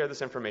may share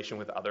this information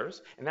with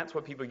others, and that's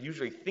what people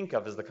usually think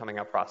of as the coming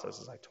out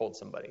process, as I told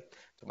somebody.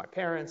 I told my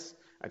parents,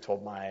 I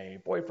told my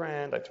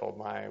boyfriend, I told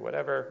my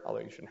whatever,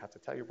 although you shouldn't have to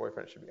tell your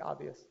boyfriend, it should be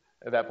obvious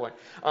at that point.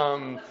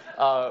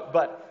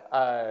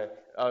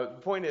 The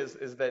point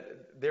is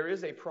that there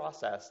is a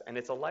process, and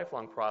it's a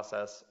lifelong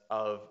process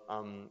of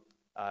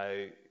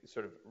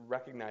sort of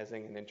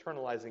recognizing and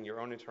internalizing your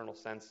own internal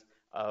sense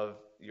of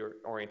your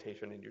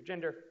orientation and your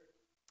gender.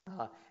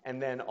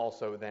 And then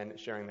also then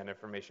sharing that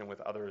information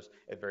with others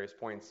at various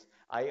points.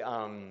 I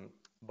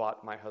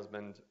bought my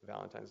husband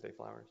Valentine's Day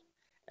flowers,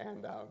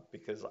 and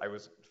because I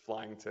was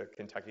flying to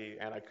Kentucky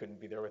and I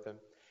couldn't be there with him.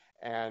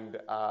 And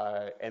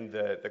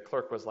the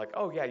clerk was like,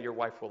 "Oh yeah, your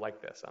wife will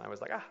like this." And I was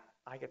like,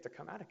 I get to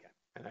come out again.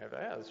 And I have,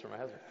 yeah, this is for my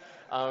husband.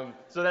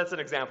 So that's an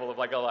example of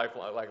like a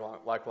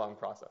lifelong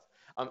process.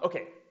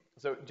 Okay,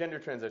 so gender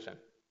transition.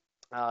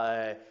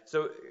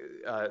 So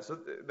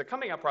the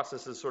coming out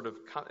process is sort of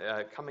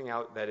coming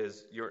out, that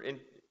is, you're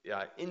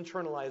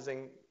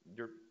internalizing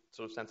your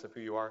sort of sense of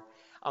who you are.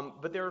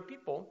 But there are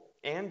people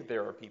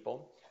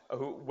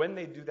who, when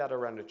they do that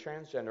around a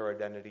transgender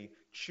identity,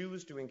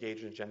 choose to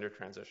engage in gender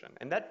transition.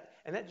 And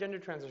that gender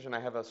transition, I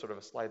have a sort of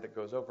a slide that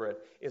goes over it,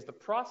 is the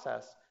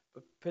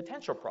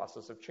potential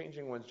process of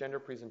changing one's gender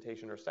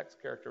presentation or sex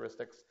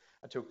characteristics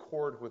to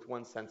accord with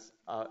one's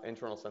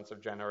internal sense of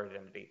gender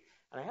identity.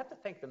 And I have to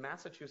thank the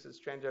Massachusetts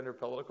Transgender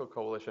Political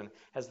Coalition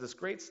has this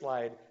great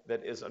slide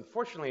that is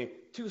unfortunately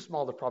too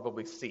small to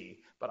probably see,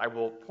 but I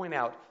will point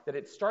out that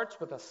it starts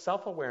with a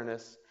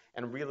self-awareness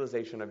and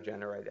realization of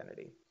gender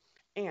identity.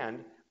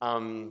 And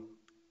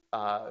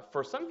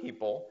for some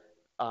people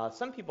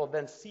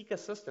then seek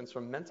assistance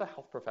from mental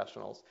health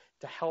professionals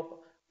to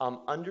help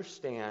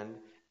understand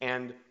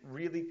and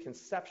really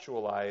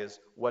conceptualize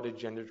what a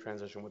gender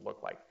transition would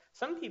look like.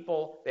 Some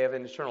people, they have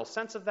an internal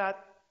sense of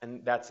that,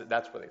 and that's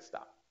where they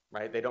stop,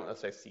 right? They don't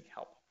necessarily seek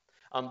help.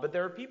 But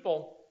there are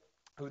people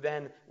who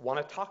then want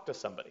to talk to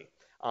somebody,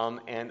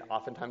 and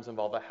oftentimes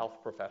involve a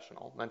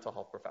mental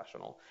health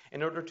professional,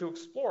 in order to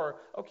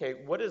explore, okay,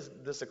 what is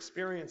this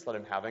experience that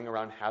I'm having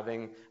around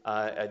having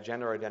a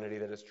gender identity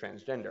that is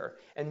transgender,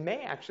 and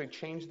may actually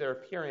change their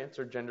appearance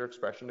or gender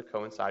expression to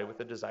coincide with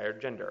the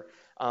desired gender.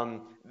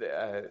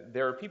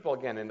 There are people,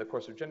 again, in the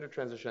course of gender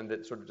transition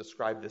that sort of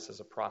describe this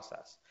as a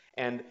process.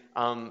 And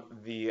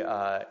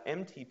the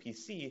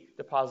MTPC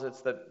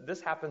deposits that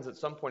this happens at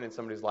some point in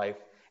somebody's life,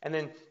 and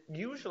then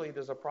usually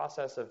there's a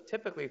process of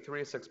typically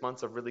 3 to 6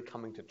 months of really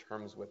coming to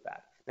terms with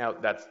that. Now,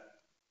 that's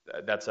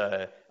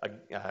a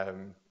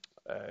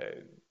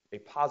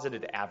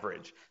posited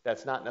average.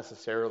 That's not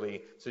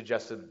necessarily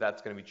suggested that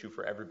that's going to be true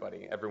for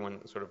everybody.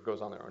 Everyone sort of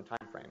goes on their own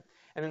time frame.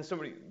 And then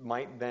somebody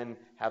might then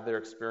have their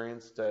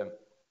experience to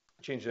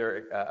change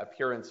their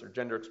appearance or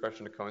gender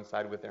expression to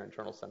coincide with their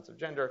internal sense of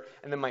gender,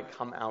 and then might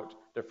come out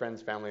to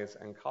friends, families,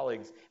 and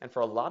colleagues. And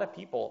for a lot of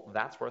people,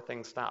 that's where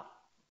things stop,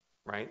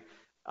 right?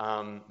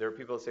 There are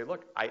people that say,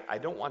 look, I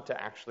don't want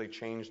to actually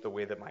change the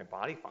way that my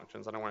body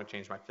functions. I don't want to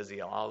change my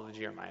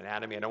physiology or my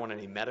anatomy. I don't want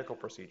any medical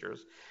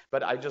procedures.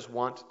 But I just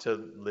want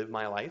to live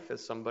my life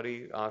as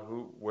somebody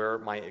where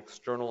my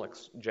external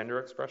gender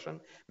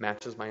expression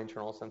matches my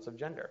internal sense of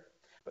gender.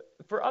 But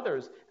for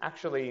others,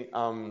 actually,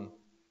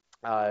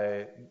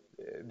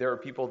 there are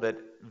people that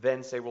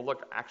then say, well,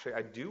 look, actually,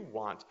 I do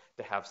want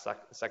to have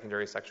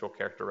secondary sexual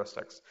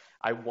characteristics.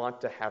 I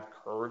want to have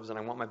curves, and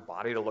I want my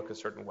body to look a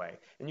certain way.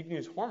 And you can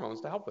use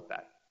hormones to help with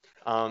that.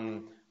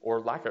 Or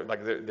lack of,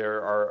 like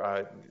there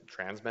are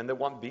trans men that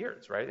want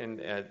beards, right? And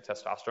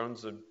testosterone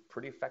is a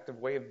pretty effective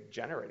way of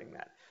generating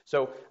that.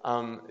 So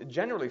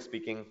generally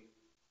speaking,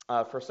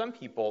 for some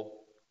people,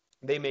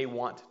 they may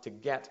want to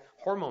get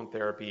hormone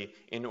therapy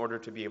in order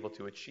to be able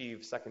to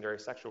achieve secondary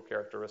sexual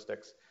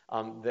characteristics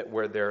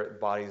where their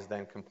bodies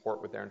then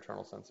comport with their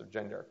internal sense of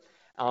gender.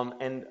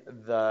 And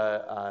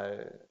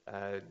the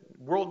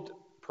World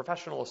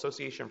Professional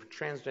Association for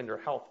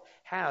Transgender Health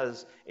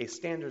has a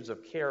standards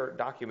of care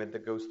document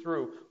that goes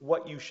through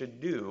what you should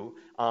do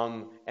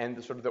and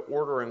the sort of the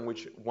order in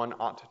which one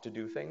ought to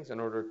do things in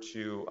order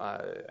to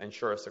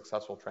ensure a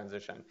successful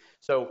transition.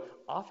 So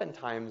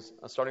oftentimes,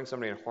 starting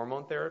somebody in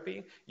hormone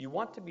therapy, you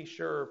want to be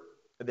sure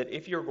that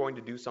if you're going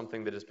to do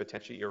something that is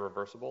potentially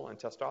irreversible, and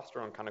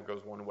testosterone kind of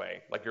goes one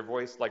way, like your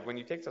voice, like when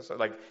you take testosterone,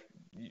 like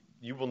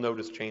you will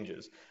notice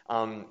changes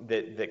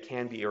that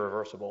can be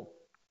irreversible.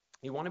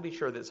 You want to be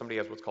sure that somebody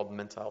has what's called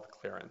mental health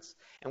clearance.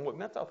 And what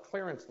mental health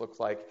clearance looks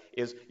like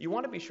is you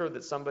want to be sure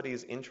that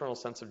somebody's internal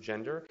sense of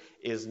gender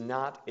is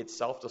not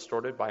itself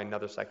distorted by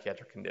another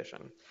psychiatric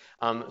condition.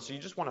 So you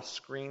just want to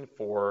screen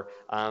for,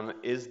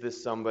 is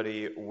this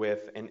somebody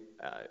with an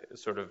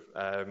sort of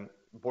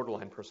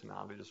borderline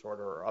personality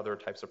disorder or other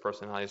types of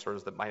personality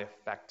disorders that might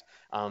affect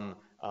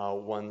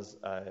one's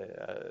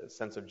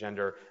sense of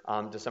gender?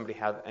 Does somebody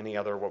have any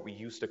other what we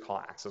used to call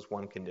Axis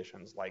 1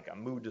 conditions, like a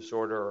mood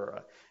disorder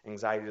or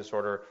anxiety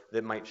disorder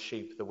that might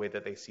shape the way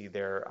that they see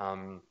their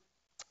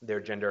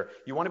gender?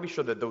 You want to be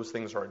sure that those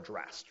things are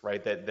addressed,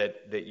 right?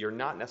 That you're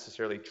not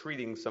necessarily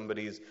treating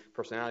somebody's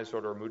personality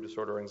disorder or mood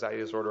disorder or anxiety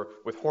disorder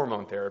with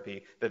hormone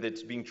therapy, that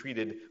it's being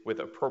treated with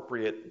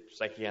appropriate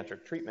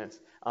psychiatric treatments.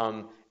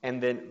 When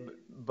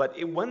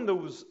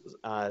those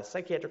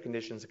psychiatric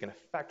conditions that can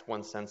affect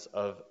one's sense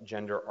of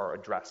gender are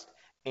addressed,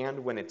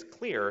 and when it's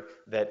clear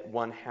that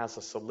one has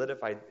a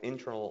solidified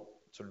internal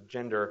sort of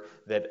gender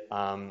that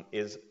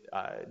is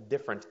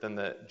different than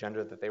the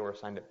gender that they were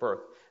assigned at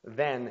birth.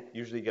 Then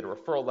usually you get a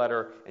referral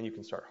letter and you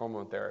can start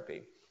hormone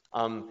therapy.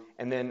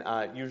 And then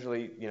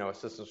usually,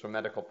 assistance from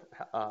medical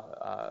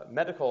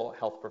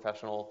health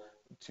professional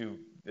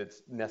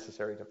that's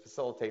necessary to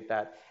facilitate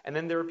that. And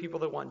then there are people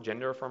that want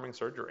gender-affirming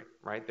surgery,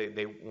 right?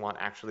 They want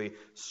actually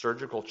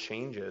surgical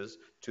changes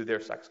to their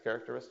sex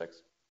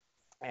characteristics.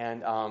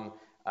 And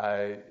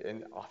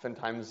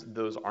oftentimes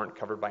those aren't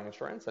covered by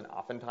insurance, and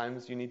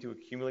oftentimes you need to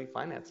accumulate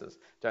finances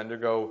to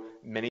undergo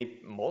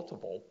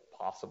multiple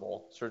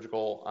possible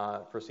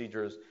surgical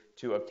procedures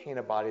to obtain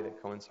a body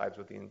that coincides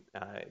with the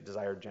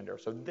desired gender.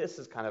 So this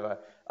is kind of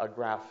a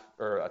graph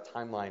or a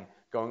timeline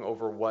going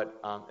over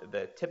what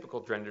the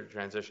typical gender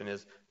transition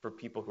is for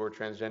people who are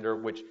transgender,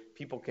 which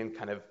people can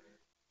kind of,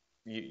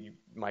 you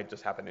might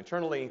just happen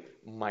internally,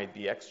 might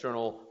be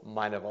external,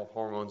 might involve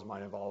hormones,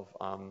 might involve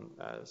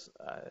a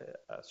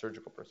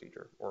surgical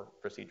procedure or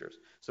procedures.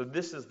 So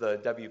this is the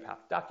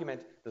WPATH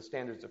document, the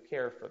standards of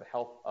care for the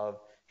health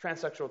of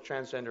transsexual,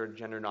 transgender, and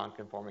gender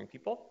nonconforming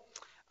people.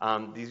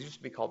 These used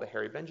to be called the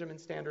Harry Benjamin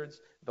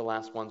standards. The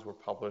last ones were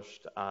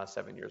published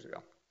 7 years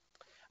ago.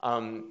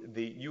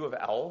 The U of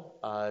L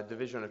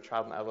Division of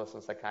Child and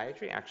Adolescent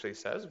Psychiatry actually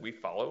says we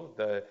follow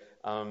the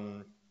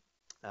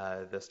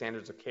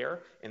standards of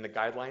care in the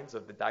guidelines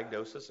of the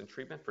diagnosis and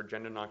treatment for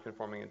gender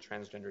nonconforming and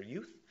transgender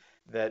youth.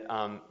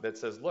 That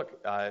says,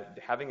 look,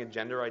 having a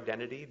gender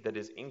identity that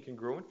is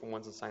incongruent from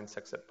one's assigned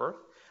sex at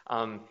birth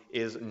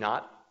is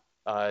not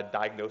a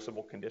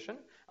diagnosable condition,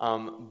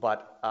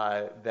 but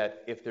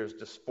that if there's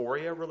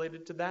dysphoria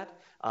related to that,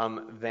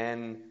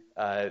 then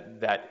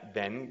that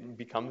then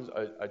becomes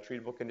a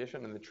treatable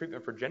condition, and the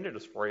treatment for gender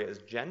dysphoria is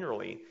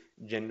generally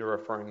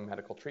gender-affirming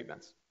medical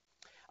treatments.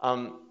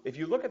 If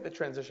you look at the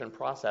transition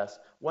process,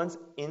 one's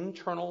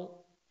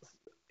internal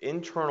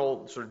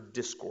sort of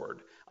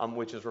discord,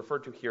 which is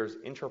referred to here as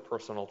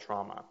interpersonal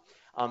trauma,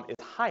 is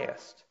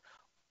highest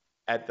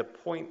at the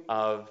point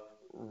of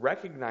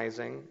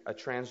recognizing a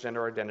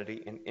transgender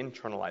identity and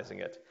internalizing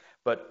it,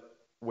 but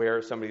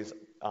where somebody's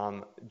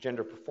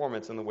gender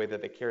performance and the way that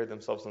they carry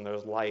themselves in their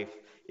life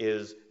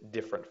is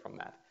different from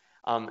that.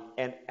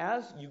 And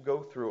as you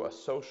go through a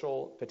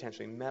social,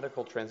 potentially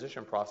medical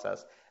transition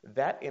process,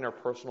 that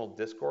interpersonal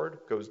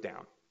discord goes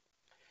down.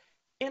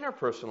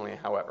 Interpersonally,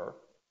 however,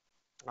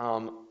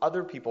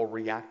 other people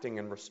reacting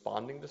and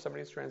responding to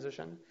somebody's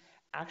transition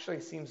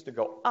actually seems to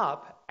go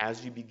up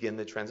as you begin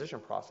the transition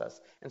process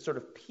and sort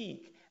of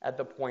peak at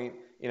the point,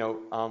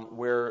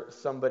 where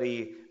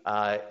somebody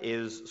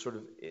is sort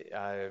of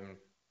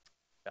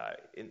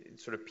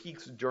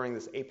peaks during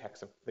this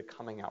apex of the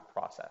coming out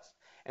process.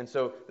 And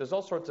so there's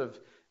all sorts of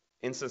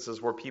instances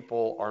where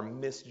people are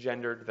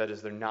misgendered, that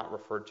is, they're not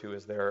referred to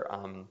as their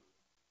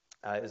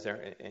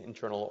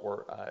internal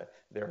or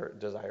their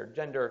desired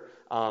gender.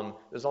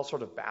 There's all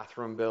sort of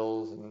bathroom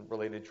bills and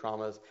related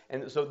traumas.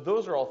 And so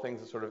those are all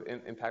things that sort of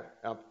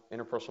impact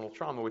interpersonal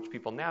trauma, which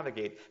people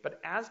navigate.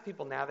 But as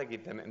people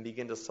navigate them and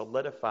begin to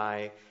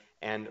solidify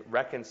and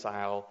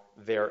reconcile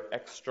their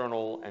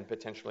external and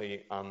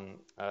potentially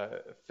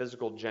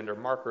physical gender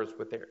markers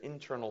with their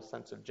internal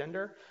sense of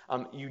gender,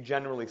 you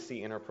generally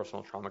see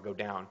interpersonal trauma go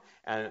down.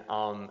 And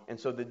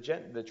so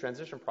the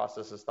transition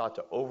process is thought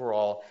to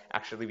overall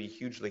actually be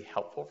hugely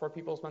helpful for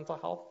people's mental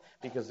health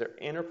because their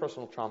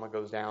interpersonal trauma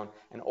goes down,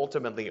 and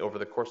ultimately over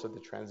the course of the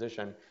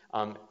transition,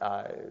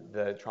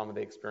 the trauma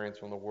they experience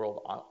from the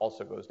world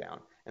also goes down.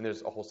 And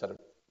there's a whole set of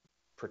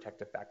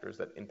protective factors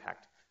that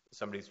impact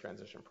somebody's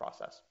transition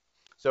process.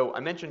 So I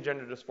mentioned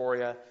gender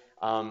dysphoria.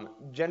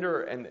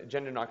 Transgender and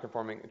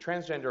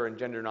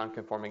gender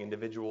nonconforming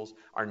individuals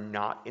are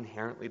not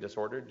inherently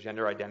disordered.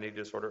 Gender identity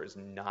disorder is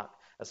not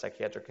a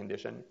psychiatric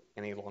condition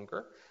any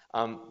longer.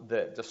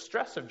 The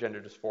stress of gender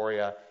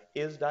dysphoria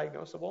is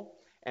diagnosable,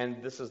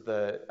 and this is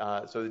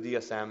so the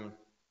DSM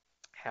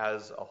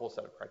has a whole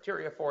set of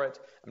criteria for it.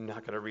 I'm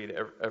not going to read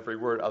every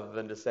word other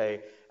than to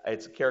say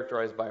it's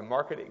characterized by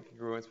marked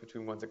incongruence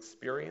between one's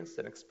experienced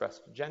and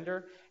expressed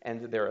gender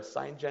and their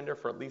assigned gender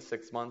for at least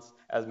 6 months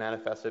as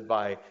manifested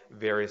by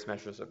various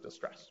measures of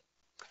distress.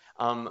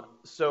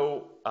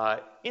 So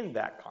in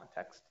that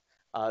context,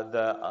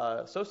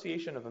 the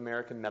Association of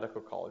American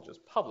Medical Colleges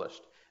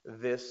published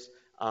this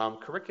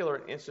curricular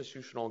and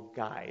institutional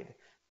guide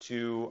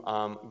to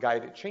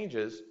guide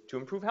changes to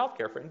improve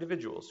healthcare for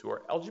individuals who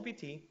are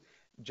LGBT,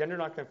 gender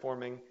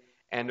nonconforming,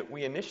 and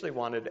we initially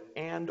wanted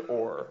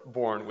and/or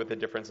born with a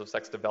difference of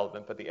sex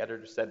development, but the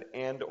editor said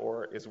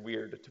and/or is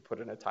weird to put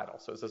in a title.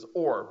 So it says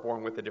or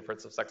born with a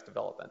difference of sex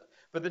development.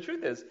 But the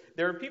truth is,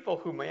 there are people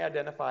who may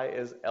identify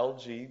as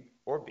LG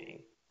or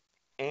B,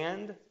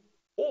 and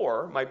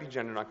or might be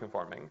gender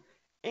nonconforming,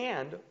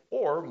 and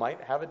or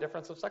might have a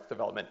difference of sex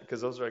development, because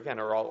those are, again,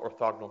 are all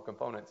orthogonal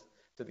components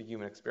to the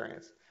human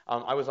experience.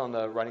 I was on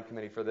the writing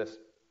committee for this.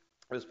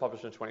 It was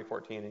published in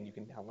 2014, and you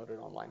can download it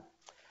online.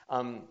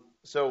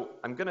 So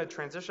I'm going to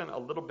transition a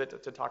little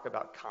bit to talk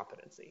about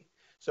competency.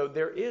 So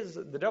there is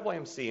the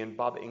AAMC, and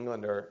Bob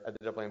Englander at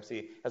the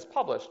AAMC has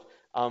published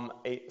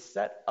a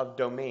set of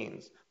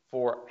domains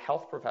for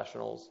health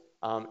professionals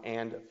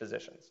and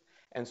physicians.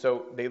 And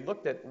so they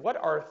looked at what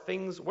are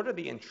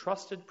the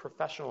entrusted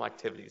professional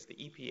activities, the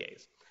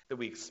EPAs, that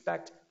we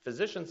expect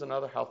physicians and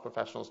other health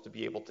professionals to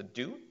be able to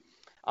do.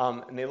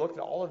 And they looked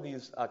at all of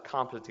these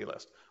competency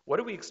lists. What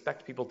do we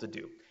expect people to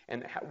do?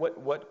 And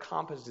what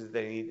competencies do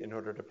they need in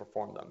order to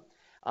perform them?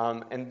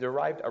 And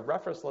derived a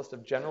reference list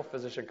of general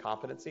physician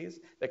competencies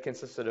that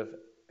consisted of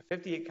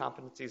 58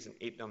 competencies in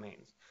 8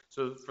 domains.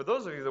 So for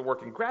those of you that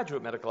work in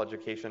graduate medical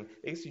education,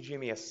 the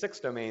ACGME has 6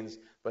 domains,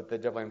 but the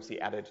WMC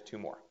added 2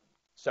 more.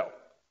 So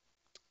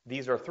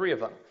these are 3 of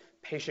them.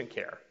 Patient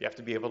care. You have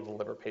to be able to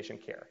deliver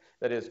patient care.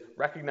 That is,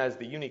 recognize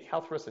the unique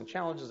health risks and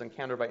challenges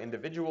encountered by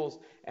individuals,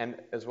 and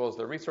as well as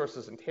their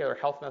resources, and tailor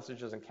health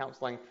messages and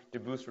counseling to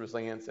boost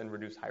resilience and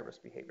reduce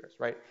high-risk behaviors,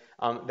 right?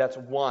 That's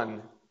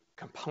one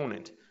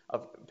component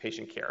of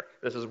patient care.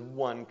 This is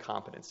one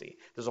competency.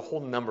 There's a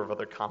whole number of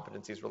other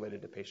competencies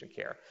related to patient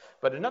care.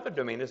 But another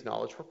domain is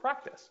knowledge for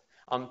practice,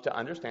 to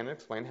understand and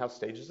explain how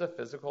stages of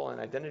physical and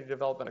identity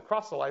development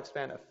across the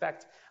lifespan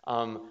affect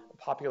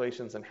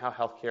populations and how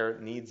healthcare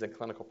needs and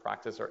clinical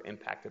practice are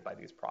impacted by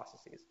these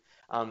processes.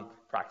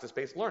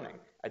 Practice-based learning,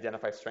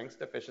 identify strengths,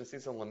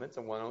 deficiencies, and limits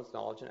of one's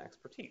knowledge and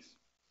expertise.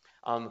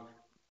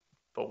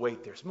 But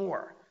wait, there's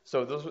more.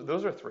 So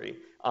those are 3.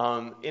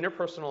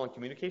 Interpersonal and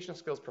communication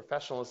skills,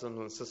 professionalism,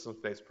 and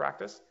systems-based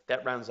practice.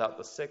 That rounds out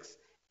the 6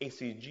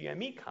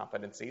 ACGME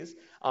competencies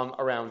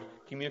around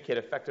communicate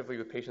effectively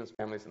with patients,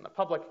 families, and the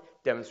public,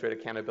 demonstrate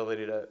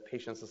accountability to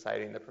patient,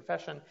 society, and the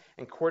profession,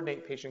 and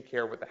coordinate patient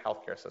care with the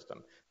healthcare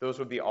system. Those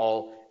would be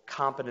all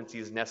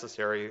competencies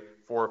necessary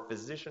for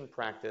physician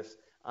practice.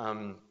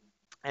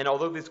 And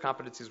although these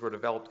competencies were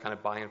developed kind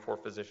of by and for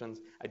physicians,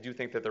 I do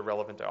think that they're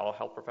relevant to all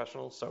health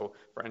professionals. So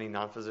for any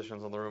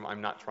non-physicians in the room,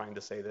 I'm not trying to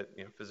say that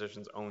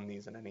physicians own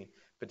these in any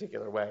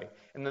particular way.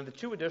 And then the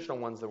 2 additional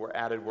ones that were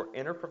added were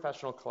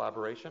interprofessional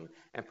collaboration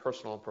and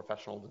personal and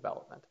professional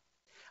development.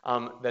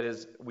 That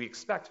is, we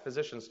expect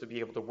physicians to be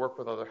able to work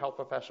with other health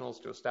professionals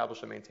to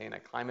establish and maintain a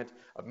climate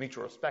of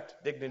mutual respect,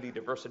 dignity,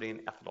 diversity,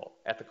 and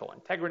ethical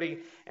integrity,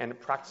 and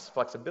practice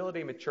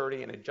flexibility,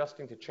 maturity, and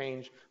adjusting to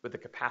change with the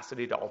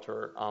capacity to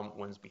alter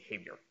one's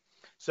behavior.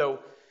 So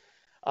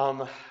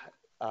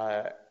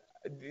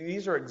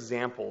these are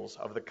examples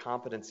of the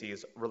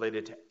competencies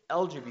related to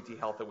LGBT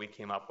health that we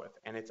came up with,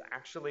 and it's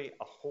actually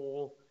a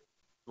whole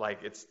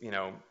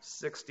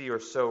 60 or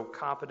so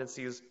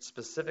competencies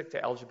specific to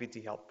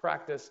LGBT health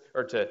practice,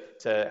 or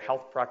to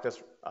health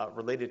practice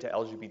related to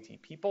LGBT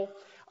people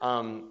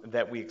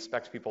that we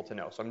expect people to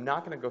know. So I'm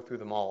not going to go through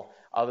them all,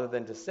 other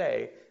than to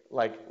say,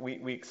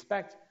 we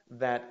expect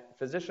that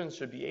physicians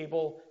should be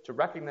able to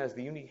recognize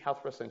the unique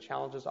health risks and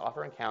challenges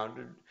often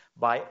encountered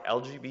by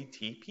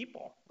LGBT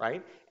people,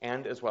 right?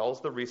 And as well as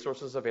the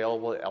resources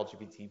available to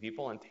LGBT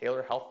people, and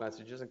tailor health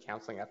messages and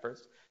counseling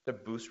efforts to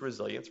boost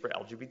resilience for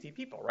LGBT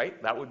people,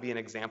 right? That would be an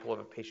example of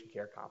a patient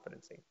care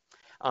competency.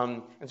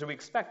 And so we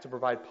expect to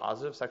provide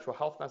positive sexual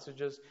health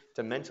messages,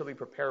 to mentally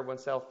prepare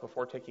oneself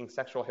before taking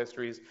sexual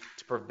histories,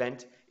 to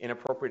prevent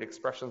inappropriate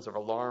expressions of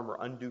alarm or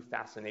undue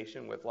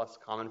fascination with less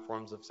common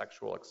forms of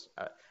sexual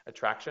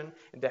attraction,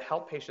 and to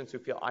help patients who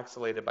feel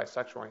isolated by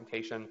sexual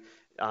orientation,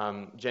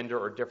 gender,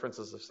 or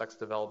differences of sex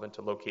development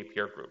to locate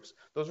peer groups.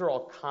 Those are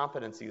all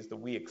competencies that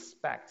we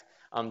expect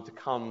to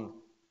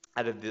come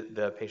out of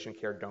the patient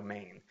care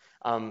domain.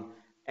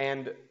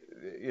 And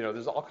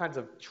there's all kinds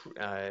of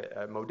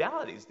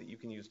modalities that you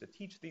can use to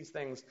teach these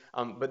things,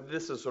 but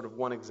this is sort of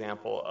one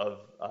example of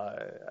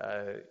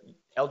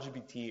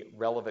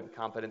LGBT-relevant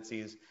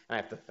competencies, and I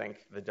have to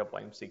thank the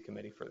WMC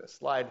committee for this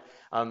slide.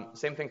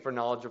 Same thing for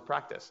knowledge of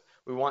practice.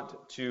 We want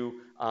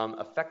to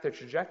affect the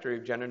trajectory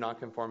of gender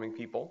nonconforming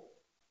people.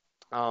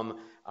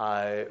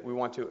 We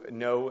want to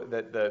know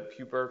that the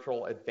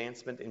pubertal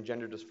advancement in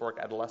gender dysphoric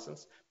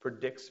adolescence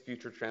predicts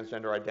future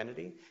transgender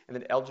identity, and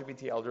that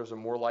LGBT elders are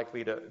more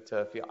likely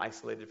to feel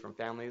isolated from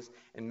families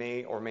and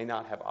may or may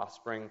not have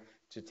offspring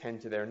to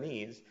tend to their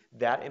needs.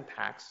 That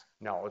impacts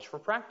knowledge for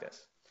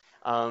practice.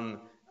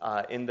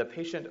 In the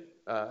patient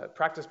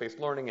practice-based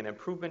learning and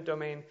improvement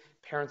domain,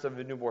 parents of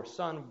a newborn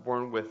son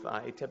born with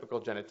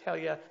atypical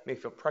genitalia may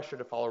feel pressure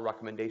to follow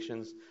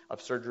recommendations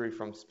of surgery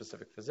from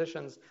specific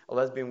physicians. A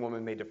lesbian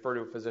woman may defer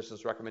to a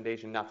physician's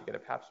recommendation not to get a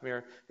pap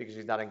smear because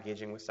she's not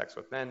engaging with sex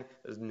with men.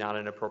 This is not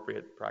an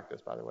appropriate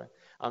practice, by the way.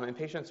 And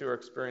patients who are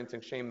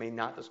experiencing shame may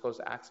not disclose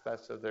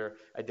aspects of their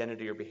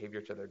identity or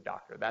behavior to their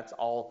doctor. That's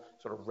all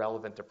sort of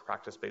relevant to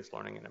practice-based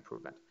learning and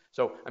improvement.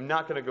 So I'm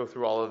not going to go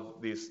through all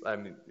of these.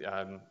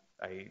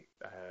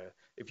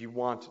 If you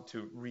want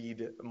to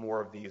read more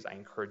of these, I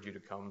encourage you to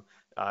come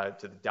to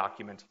the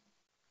document,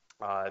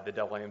 the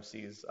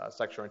WMC's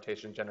sexual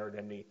orientation, gender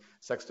identity,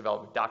 sex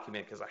development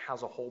document, because it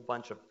has a whole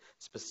bunch of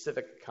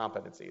specific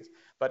competencies.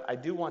 But I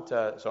do want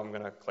to, so I'm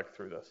going to click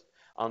through this.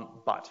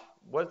 But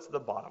what's the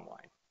bottom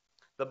line?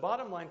 The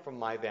bottom line from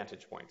my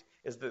vantage point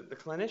is that the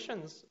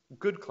clinicians,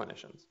 good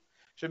clinicians,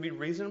 should be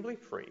reasonably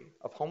free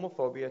of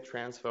homophobia,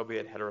 transphobia,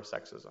 and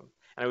heterosexism.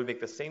 And I would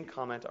make the same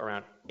comment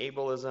around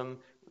ableism,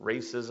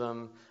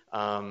 racism,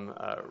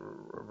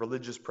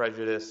 religious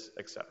prejudice,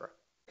 etc.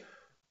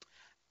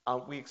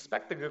 we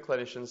expect the good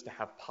clinicians to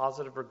have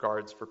positive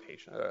regards for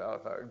patients,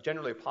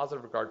 generally a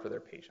positive regard for their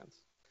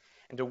patients,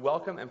 and to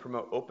welcome and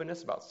promote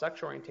openness about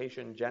sexual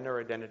orientation, gender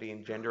identity,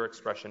 and gender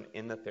expression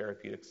in the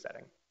therapeutic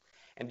setting,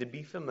 and to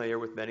be familiar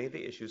with many of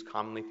the issues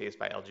commonly faced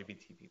by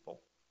LGBT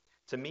people.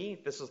 To me,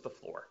 this is the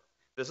floor.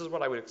 This is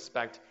what I would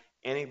expect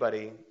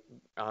anybody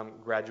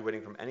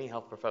graduating from any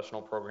health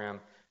professional program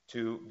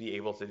to be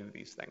able to do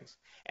these things.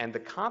 And the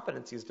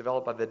competencies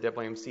developed by the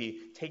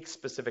WMC take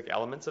specific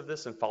elements of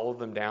this and follow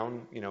them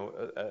down,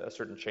 a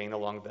certain chain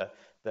along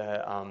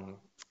the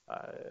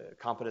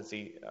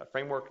competency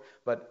framework.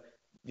 But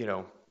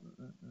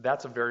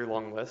that's a very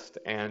long list,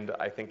 and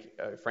I think,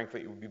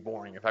 frankly, it would be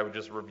boring if I would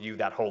just review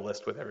that whole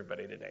list with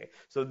everybody today.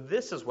 So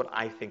this is what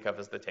I think of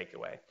as the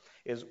takeaway,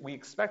 is we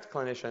expect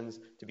clinicians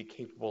to be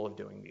capable of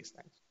doing these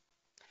things.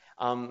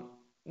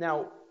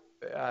 Now,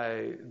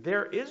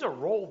 there is a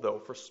role, though,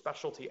 for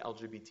specialty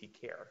LGBT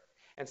care.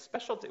 And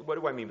specialty, what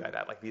do I mean by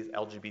that? Like these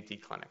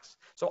LGBT clinics.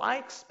 So I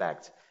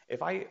expect,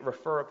 if I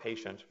refer a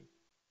patient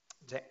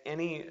to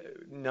any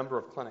number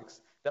of clinics,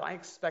 that I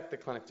expect the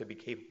clinic to be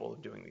capable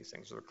of doing these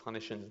things, or the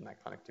clinicians in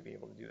that clinic to be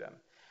able to do them.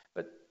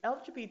 But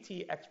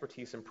LGBT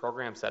expertise in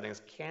program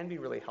settings can be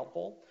really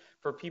helpful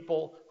for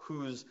people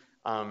whose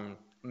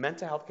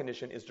mental health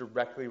condition is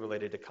directly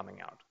related to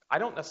coming out. I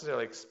don't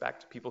necessarily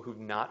expect people who've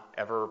not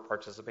ever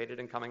participated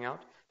in coming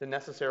out to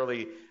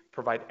necessarily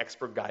provide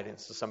expert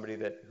guidance to somebody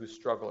who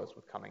struggles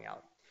with coming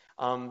out.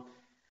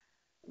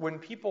 When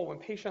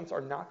patients are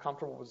not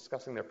comfortable with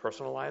discussing their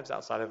personal lives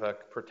outside of a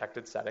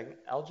protected setting,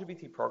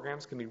 LGBT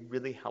programs can be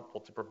really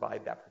helpful to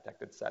provide that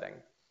protected setting.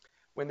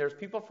 When there's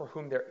people for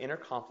whom their inner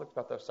conflict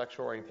about their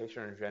sexual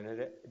orientation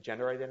or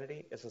gender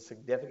identity is a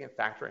significant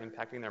factor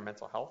impacting their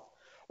mental health,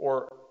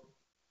 or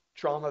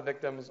trauma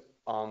victims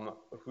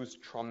whose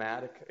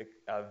traumatic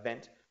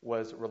event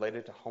was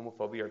related to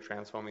homophobia or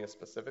transphobia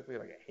specifically,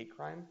 like a hate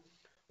crime,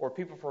 or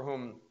people for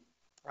whom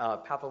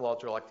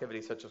pathological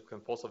activities such as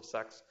compulsive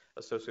sex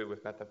associated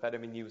with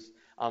methamphetamine use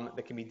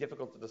that can be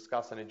difficult to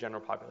discuss in a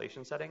general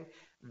population setting,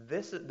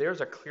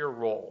 there's a clear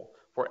role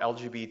for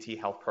LGBT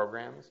health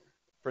programs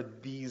for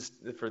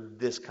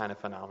this kind of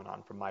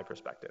phenomenon from my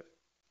perspective.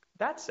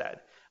 That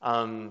said,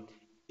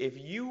 if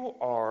you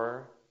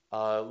are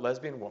a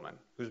lesbian woman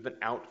who's been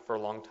out for a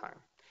long time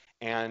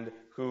and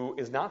who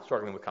is not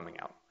struggling with coming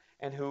out,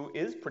 and who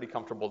is pretty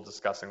comfortable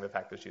discussing the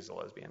fact that she's a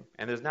lesbian,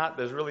 and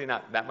there's really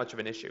not that much of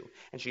an issue,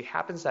 and she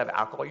happens to have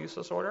alcohol use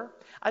disorder,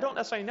 I don't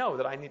necessarily know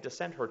that I need to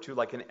send her to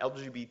like an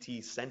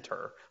LGBT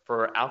center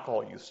for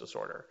alcohol use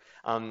disorder,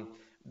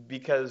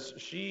 because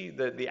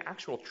the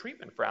actual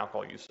treatment for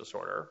alcohol use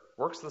disorder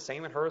works the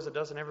same in her as it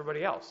does in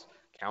everybody else: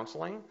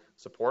 counseling,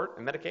 support,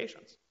 and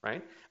medications,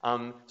 right?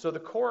 So the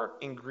core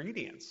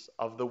ingredients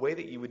of the way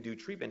that you would do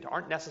treatment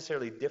aren't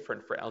necessarily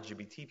different for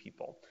LGBT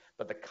people,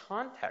 but the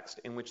context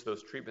in which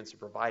those treatments are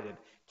provided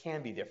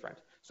can be different.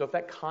 So if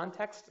that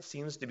context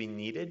seems to be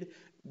needed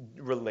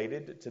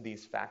related to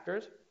these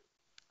factors,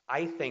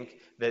 I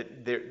think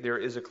that there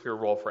is a clear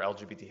role for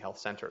LGBT health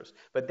centers.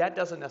 But that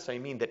doesn't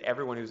necessarily mean that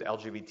everyone who's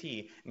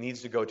LGBT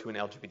needs to go to an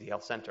LGBT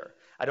health center.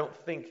 I don't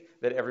think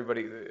that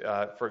everybody,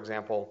 for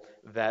example,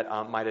 that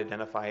might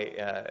identify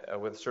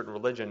with a certain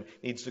religion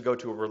needs to go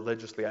to a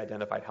religiously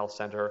identified health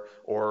center,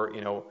 or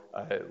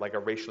like a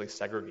racially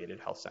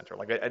segregated health center.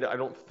 Like I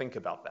don't think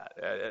about that.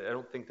 I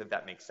don't think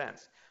that makes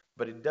sense.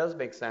 But it does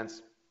make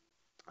sense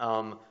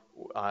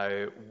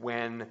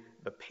when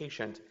the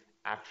patient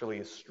actually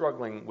is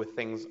struggling with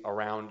things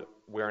around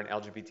where an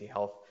LGBT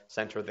health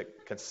center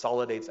that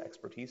consolidates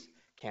expertise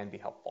can be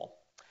helpful.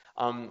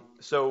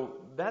 So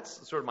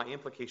that's sort of my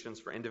implications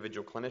for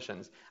individual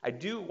clinicians. I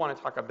do want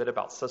to talk a bit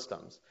about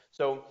systems.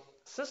 So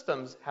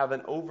systems have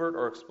an overt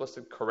or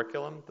explicit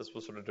curriculum. This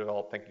was sort of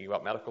developed thinking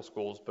about medical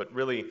schools, but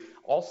really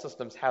all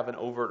systems have an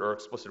overt or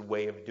explicit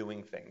way of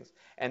doing things.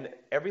 And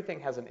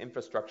everything has an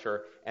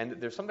infrastructure, and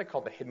there's something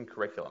called the hidden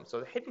curriculum. So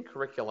the hidden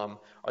curriculum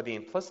are the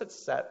implicit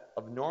set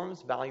of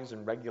norms, values,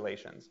 and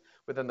regulations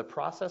within the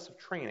process of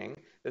training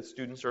that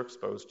students are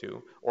exposed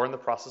to, or in the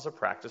process of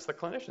practice that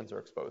clinicians are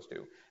exposed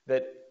to,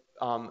 that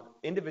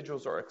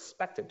individuals are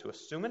expected to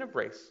assume and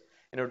embrace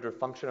in order to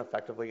function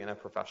effectively in a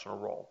professional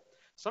role.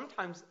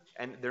 Sometimes,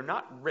 and they're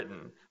not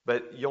written,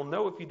 but you'll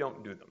know if you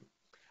don't do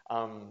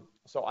them.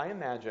 So I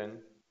imagine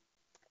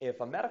if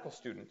a medical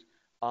student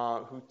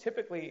who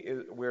typically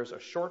wears a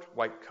short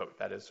white coat,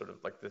 that is sort of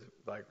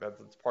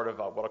that's part of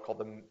what I call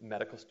the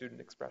medical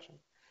student expression.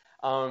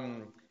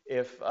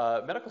 If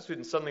a medical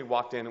student suddenly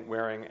walked in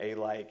wearing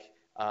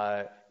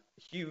a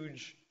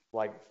huge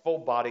full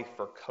body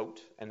fur coat,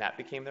 and that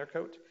became their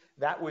coat,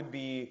 that would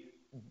be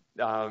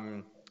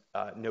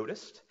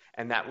noticed,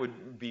 and that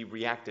would be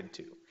reacted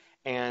to.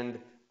 And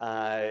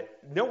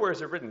nowhere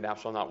is it written, "Thou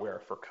shalt not wear a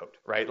fur coat,"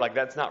 right?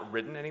 That's not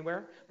written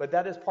anywhere, but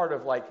that is part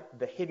of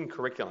the hidden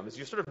curriculum, is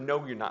you sort of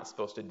know you're not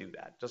supposed to do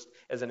that, just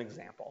as an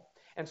example.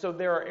 And so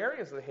there are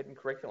areas of the hidden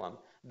curriculum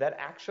that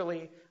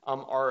actually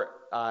are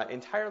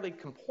entirely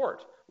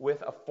comport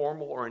with a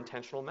formal or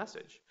intentional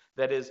message.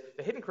 That is,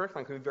 the hidden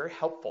curriculum can be very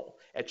helpful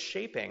at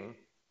shaping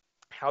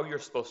how you're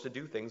supposed to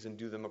do things and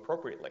do them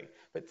appropriately.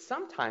 But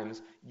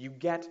sometimes you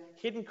get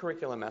hidden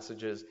curriculum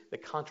messages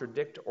that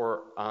contradict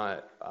or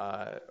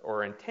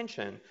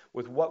intention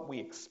with what we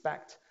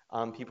expect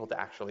people to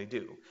actually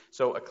do.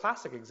 So a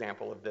classic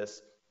example of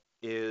this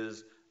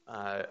is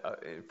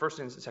first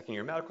and second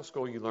year medical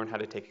school, you learn how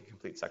to take a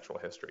complete sexual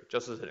history,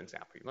 just as an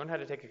example. You learn how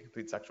to take a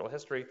complete sexual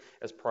history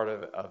as part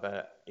of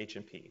a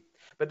H&P.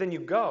 But then you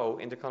go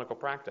into clinical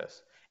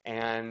practice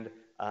and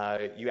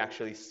you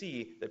actually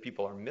see that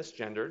people are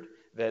misgendered,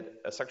 that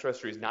a sexual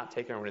history is not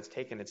taken, or when it's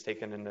taken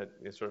in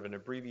a sort of an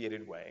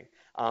abbreviated way.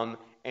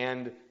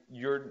 And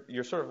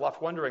you're sort of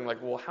left wondering,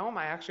 like, well, how am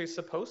I actually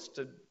supposed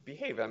to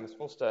behave? Am I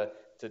supposed to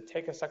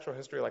take a sexual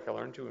history like I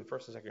learned to in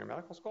first and second year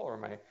medical school, or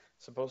am I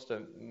supposed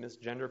to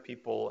misgender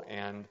people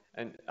and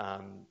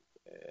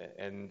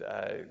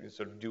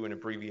sort of do an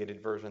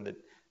abbreviated version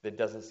that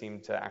doesn't seem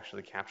to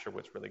actually capture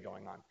what's really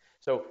going on?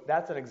 So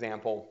that's an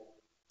example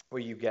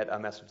where you get a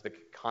message that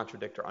could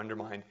contradict or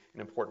undermine an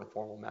important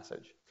formal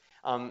message.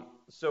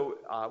 So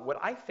what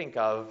I think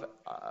of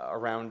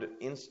around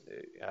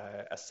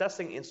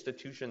assessing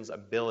institutions'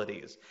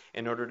 abilities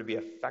in order to be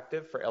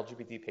effective for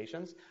LGBT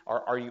patients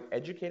are you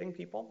educating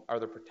people? Are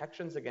there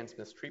protections against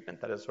mistreatment?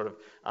 That is sort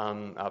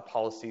of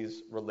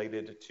policies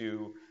related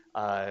to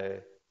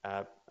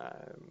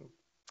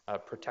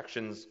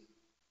protections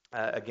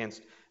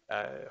against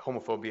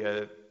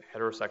homophobia,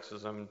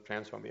 heterosexism,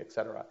 transphobia, et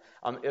cetera.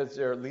 Is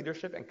there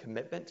leadership and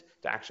commitment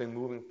to actually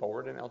moving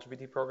forward in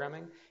LGBT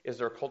programming? Is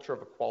there a culture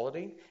of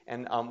equality?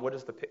 And what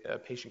is the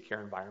patient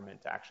care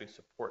environment to actually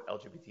support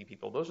LGBT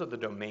people? Those are the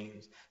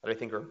domains that I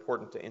think are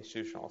important to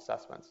institutional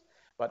assessments.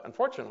 But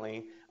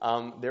unfortunately,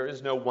 there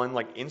is no one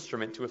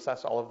instrument to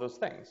assess all of those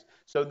things.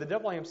 So the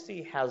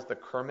AAMC has the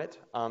Kermit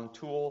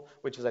tool,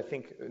 which is, I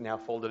think, now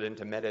folded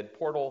into MedEd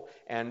Portal,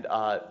 and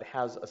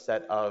has a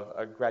set of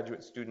a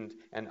graduate student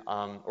and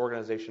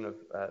organization of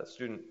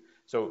student.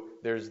 So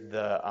there's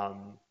the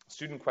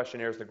student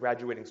questionnaires, the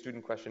graduating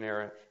student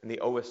questionnaire, and the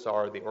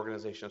OSR, the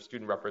Organization of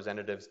Student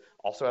Representatives,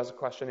 also has a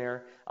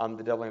questionnaire,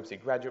 the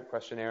AAMC graduate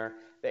questionnaire.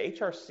 The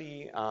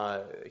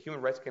HRC, Human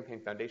Rights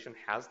Campaign Foundation,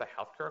 has the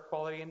Healthcare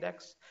Equality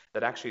Index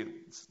that actually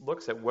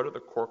looks at what are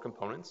the core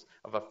components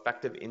of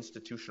effective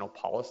institutional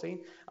policy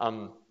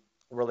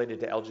related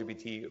to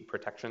LGBT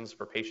protections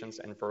for patients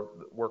and for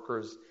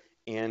workers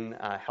in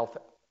health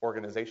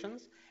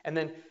organizations. And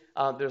then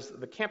there's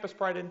the Campus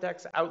Pride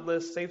Index,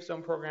 Outlist, Safe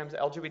Zone programs,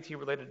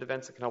 LGBT-related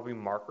events that can help be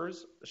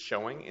markers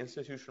showing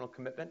institutional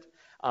commitment.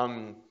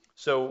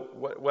 So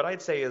what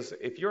I'd say is,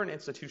 if you're an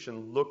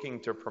institution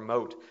looking to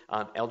promote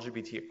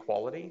LGBT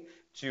equality,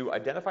 to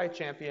identify a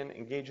champion,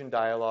 engage in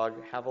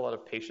dialogue, have a lot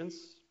of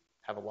patience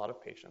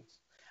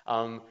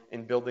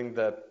in building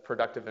the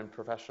productive and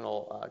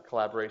professional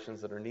collaborations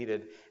that are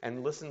needed,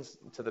 and listens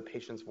to the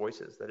patient's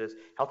voices. That is,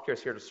 healthcare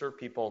is here to serve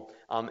people,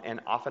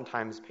 and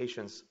oftentimes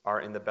patients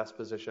are in the best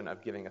position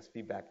of giving us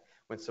feedback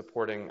when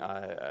supporting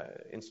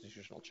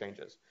institutional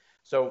changes.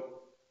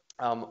 So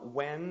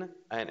when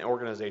an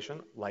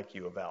organization like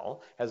U of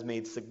L has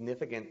made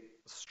significant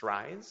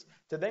strides,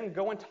 to then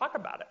go and talk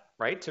about it,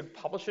 right? To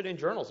publish it in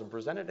journals and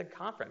present it at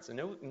conference.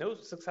 And no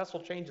successful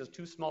change is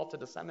too small to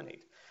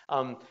disseminate.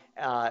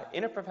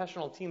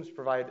 Interprofessional teams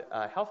provide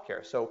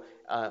healthcare. So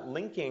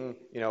linking,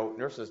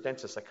 nurses,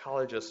 dentists,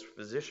 psychologists,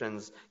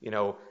 physicians,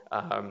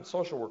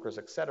 social workers,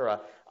 et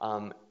cetera,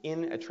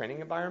 in a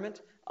training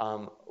environment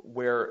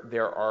where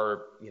there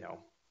are,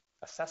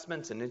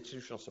 assessments and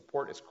institutional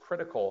support is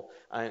critical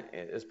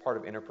as part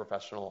of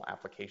interprofessional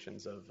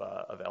applications of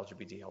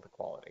LGBT health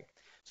equality.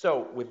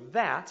 So with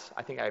that,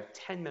 I think I have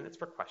 10 minutes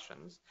for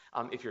questions.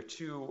 If you're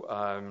too,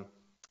 how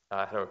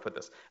do I put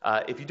this?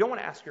 If you don't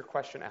want to ask your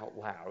question out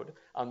loud,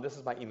 this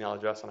is my email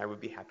address, and I would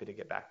be happy to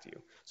get back to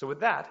you. So with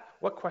that,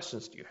 what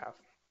questions do you have?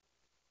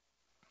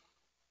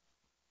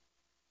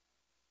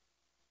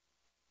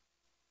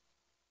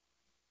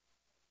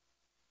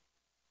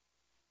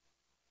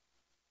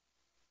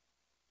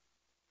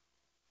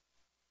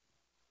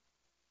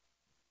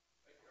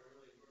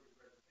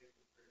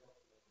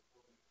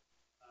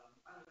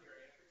 I'm a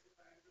geriatric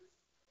psychiatrist,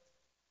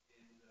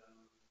 and many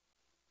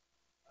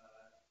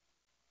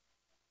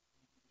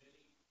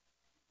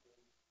people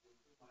with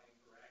whom I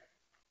interact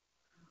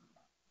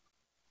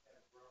have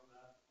grown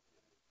up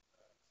and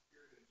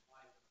experienced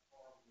life in a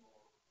far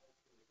more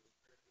culturally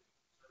restricted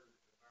and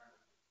conservative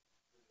environment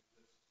than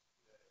exists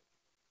today.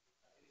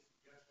 Any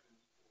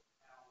suggestions for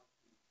how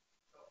to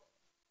help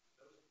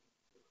those who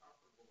feel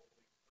comfortable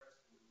in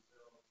expressing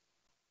themselves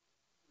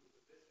to a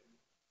physician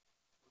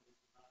when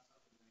this is not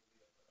something they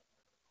get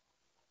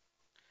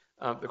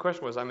The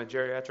question was, I'm a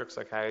geriatric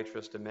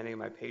psychiatrist, and many of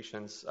my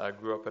patients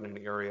grew up in an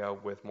area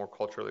with more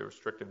culturally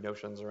restrictive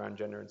notions around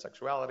gender and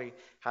sexuality.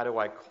 How do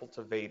I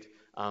cultivate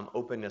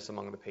openness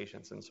among the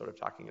patients in sort of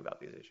talking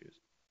about these issues?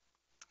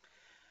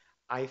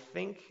 I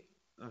think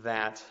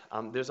that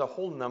there's a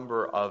whole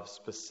number of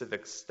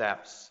specific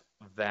steps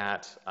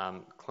that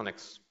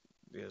clinics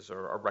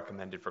are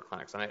recommended for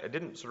clinics. And I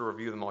didn't sort of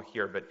review them all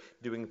here, but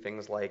doing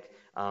things like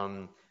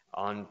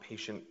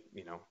on-patient,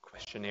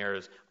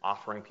 questionnaires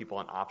offering people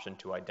an option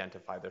to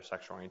identify their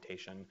sexual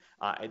orientation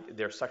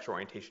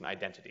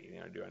identity,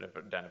 do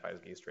identify as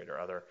gay, straight, or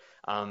other,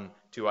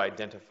 to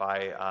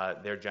identify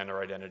their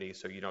gender identity,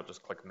 so you don't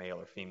just click male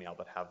or female,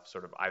 but have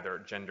sort of either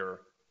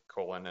gender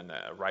colon and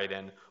a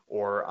write-in,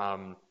 or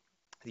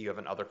you have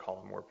another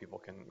column where people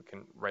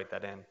can write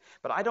that in.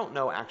 But I don't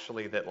know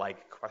actually that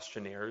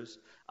questionnaires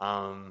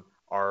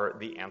are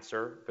the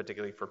answer,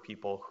 particularly for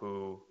people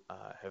who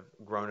have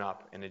grown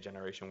up in a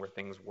generation where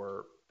things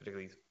were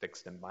particularly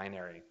fixed and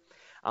binary.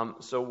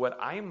 So what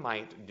I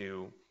might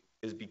do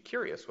is be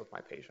curious with my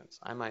patients.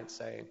 I might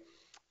say,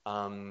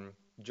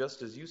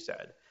 just as you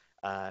said,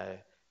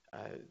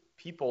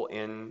 people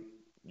in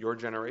your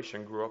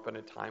generation grew up in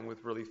a time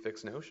with really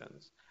fixed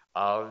notions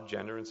of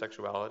gender and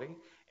sexuality,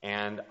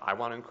 and I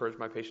want to encourage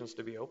my patients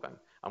to be open.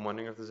 I'm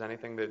wondering if there's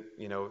anything that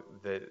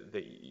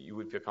that you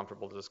would feel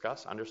comfortable to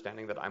discuss,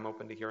 understanding that I'm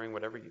open to hearing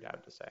whatever you'd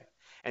have to say.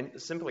 And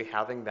simply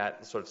having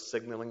that sort of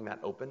signaling that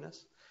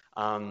openness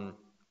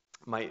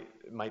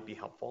might be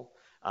helpful.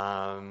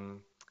 I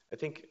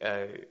think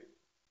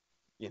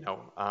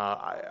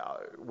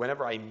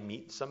whenever I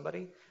meet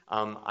somebody,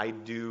 I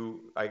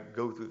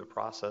go through the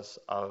process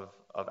of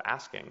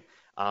asking.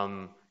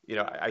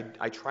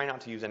 I try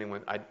not to use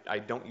anyone. I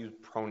don't use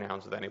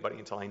pronouns with anybody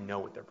until I know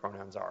what their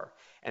pronouns are.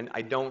 And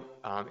I don't.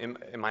 I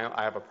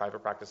have a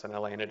private practice in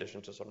LA in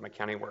addition to sort of my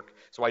county work,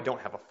 so I don't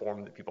have a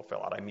form that people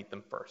fill out. I meet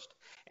them first.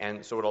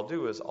 And so what I'll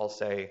do is I'll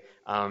say,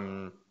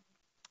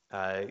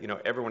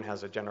 everyone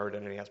has a gender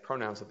identity, has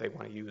pronouns that they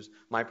want to use.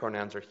 My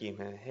pronouns are he,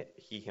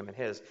 him, and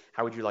his.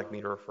 How would you like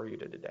me to refer you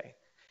to today?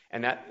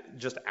 And that,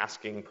 just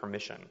asking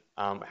permission,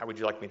 how would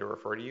you like me to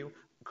refer to you,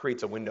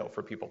 creates a window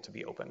for people to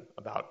be open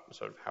about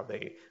sort of how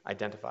they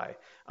identify.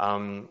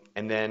 And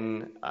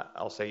then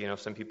I'll say,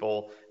 some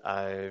people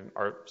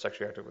are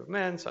sexually active with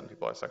men, some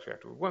people are sexually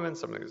active with women,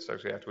 some are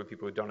sexually active with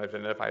people who don't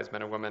identify as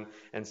men or women,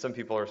 and some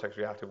people are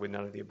sexually active with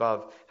none of the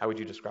above. How would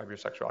you describe your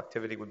sexual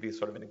activity would be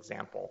sort of an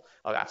example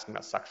of asking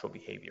about sexual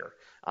behavior.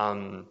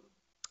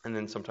 And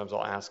then sometimes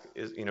I'll ask,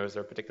 is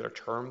there a particular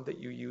term that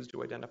you use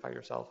to identify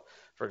yourself?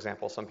 For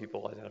example, some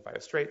people identify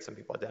as straight, some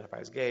people identify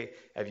as gay.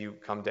 Have you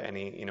come to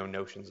any,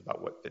 notions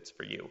about what fits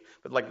for you?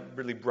 But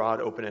really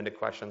broad, open-ended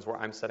questions where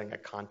I'm setting a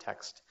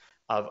context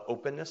of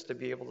openness to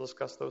be able to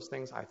discuss those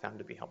things, I found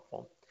to be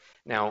helpful.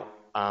 Now,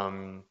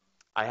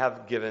 I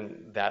have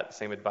given that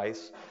same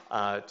advice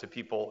to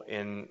people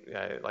in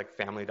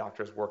family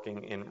doctors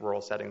working in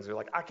rural settings. They're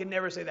like, I can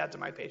never say that to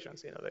my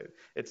patients.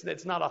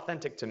 It's not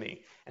authentic to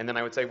me. And then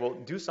I would say, well,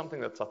 do something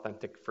that's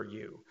authentic for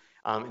you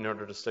in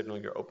order to signal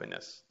your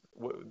openness.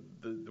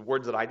 The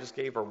words that I just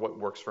gave are what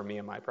works for me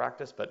in my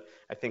practice, but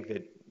I think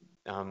that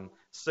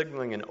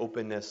signaling an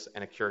openness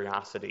and a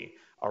curiosity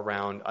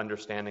around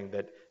understanding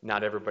that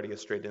not everybody is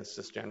straight and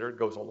cisgender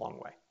goes a long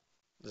way.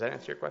 Does that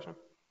answer your question?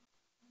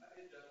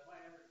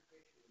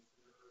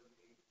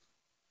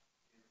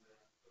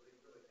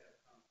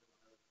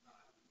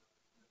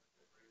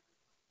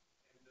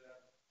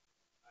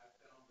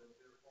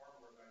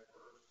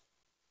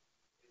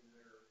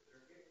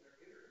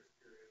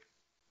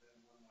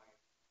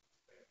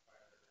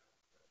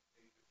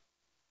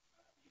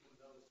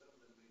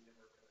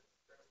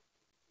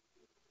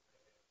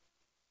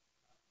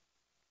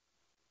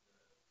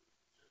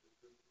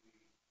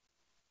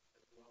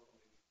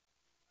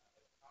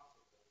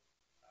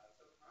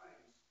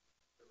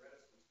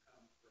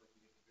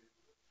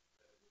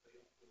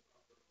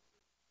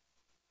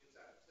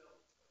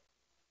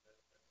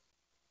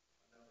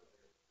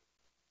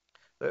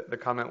 The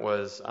comment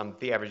was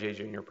the average age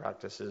in your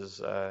practice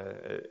is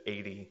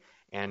 80,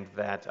 and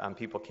that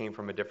people came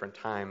from a different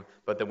time,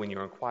 but that when you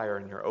inquire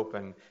and you're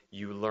open,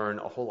 you learn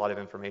a whole lot of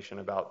information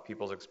about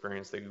people's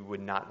experience that you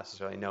would not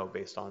necessarily know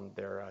based on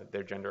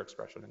their gender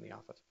expression in the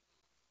office.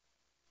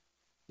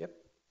 Yep.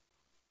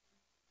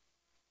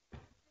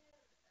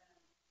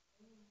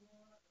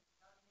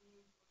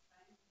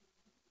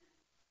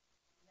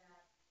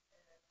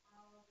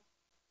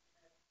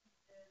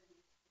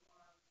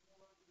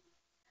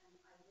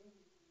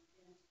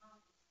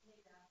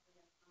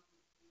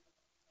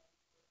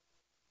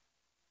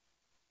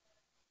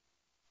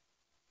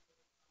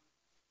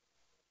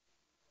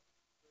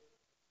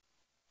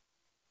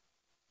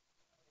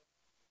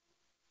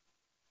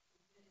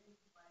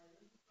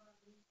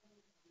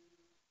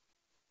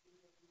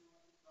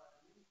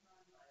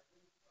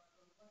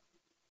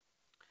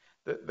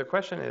 The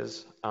question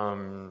is,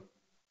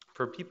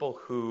 for people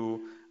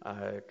who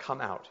come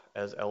out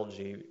as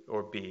LG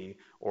or B,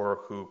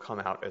 or who come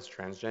out as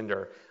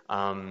transgender,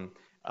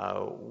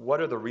 what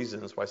are the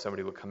reasons why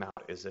somebody would come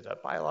out? Is it a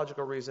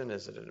biological reason?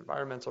 Is it an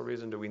environmental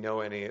reason? Do we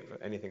know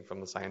anything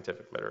from the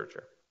scientific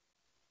literature?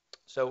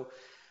 So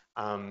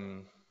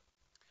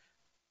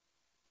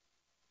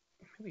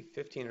maybe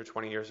 15 or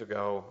 20 years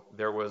ago,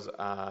 there was,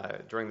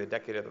 during the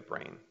decade of the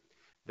brain,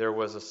 there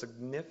was a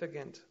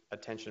significant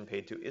attention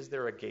paid to, is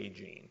there a gay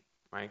gene?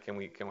 right? Can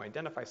we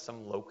identify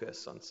some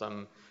locus on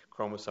some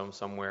chromosome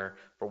somewhere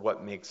for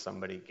what makes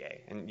somebody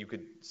gay? And you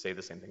could say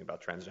the same thing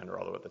about transgender,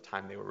 although at the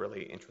time they were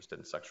really interested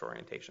in sexual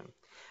orientation.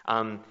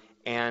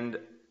 And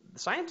the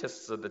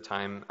scientists at the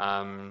time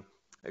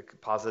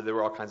posited there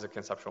were all kinds of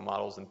conceptual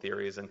models and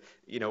theories. And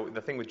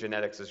the thing with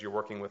genetics is you're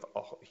working with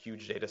a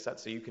huge data set,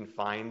 so you can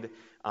find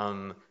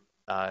 1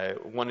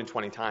 in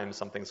 20 times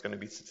something's going to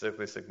be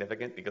statistically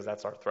significant because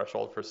that's our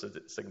threshold for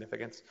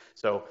significance.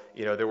 So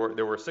there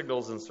were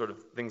signals and sort of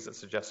things that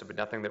suggested, but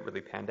nothing that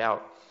really panned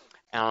out.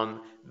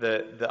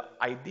 The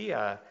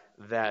idea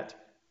that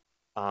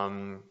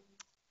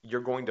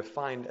you're going to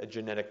find a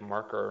genetic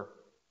marker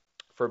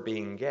for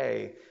being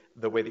gay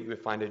the way that you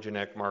would find a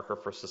genetic marker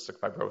for cystic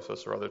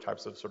fibrosis or other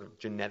types of sort of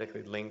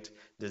genetically linked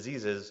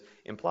diseases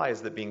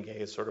implies that being gay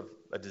is sort of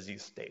a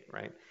disease state,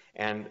 right?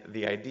 And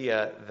the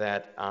idea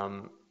that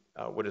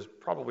what is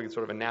probably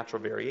sort of a natural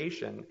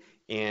variation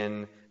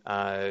in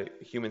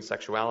human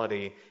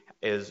sexuality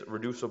is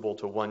reducible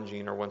to one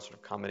gene or one sort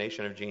of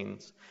combination of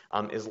genes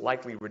is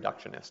likely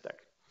reductionistic.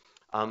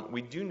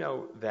 We do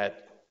know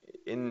that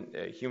in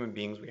human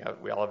beings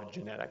we all have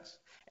genetics,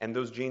 and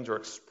those genes are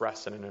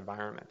expressed in an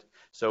environment.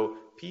 So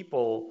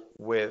people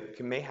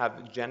may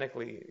have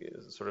genetically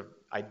sort of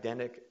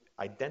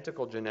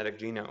identical genetic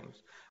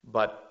genomes,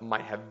 but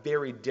might have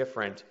very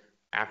different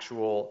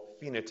actual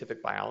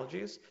phenotypic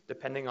biologies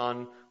depending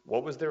on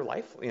what was their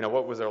life,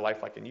 what was their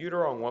life like in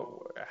utero,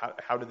 and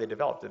how did they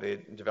develop? Did they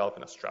develop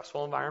in a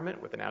stressful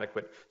environment with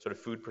inadequate sort of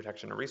food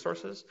protection and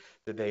resources?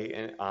 Did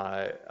they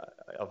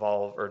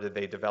evolve, or did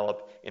they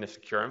develop in a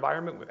secure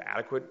environment with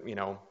adequate,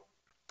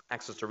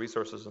 access to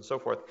resources and so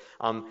forth?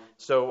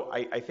 So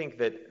I think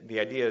that the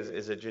idea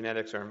is that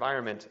genetics or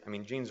environment,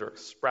 genes are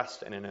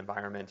expressed in an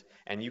environment,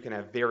 and you can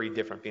have very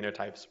different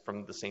phenotypes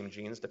from the same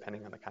genes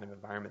depending on the kind of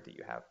environment that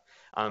you have.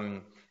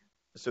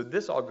 So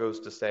this all goes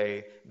to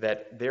say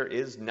that there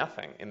is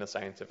nothing in the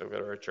scientific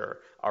literature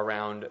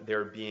around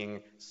there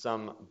being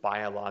some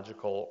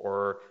biological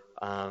or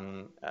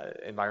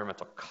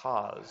environmental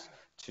cause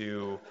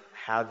to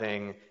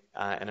having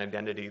an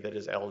identity that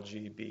is L,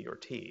 G, B, or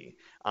T.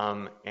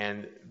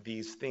 And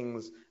these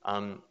things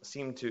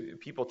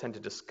people tend to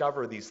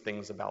discover these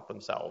things about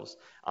themselves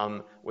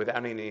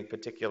without any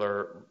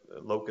particular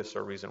locus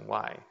or reason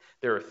why.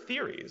 There are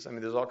theories.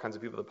 There's all kinds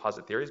of people that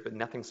posit theories, but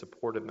nothing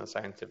supported in the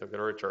scientific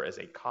literature as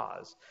a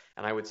cause.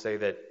 And I would say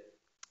that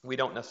we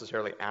don't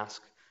necessarily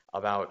ask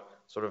about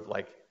sort of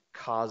like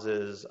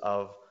causes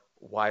of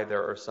why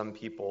there are some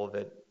people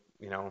that,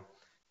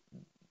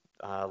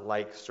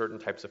 like certain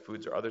types of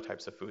foods or other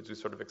types of foods. We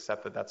sort of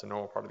accept that that's a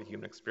normal part of the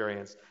human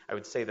experience. I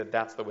would say that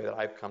that's the way that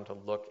I've come to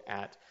look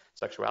at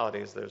sexuality.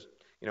 Is there's,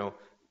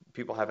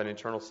 people have an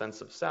internal sense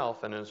of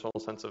self and an internal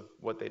sense of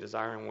what they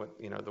desire and what,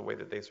 the way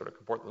that they sort of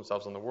comport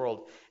themselves in the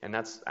world. And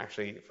that's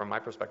actually, from my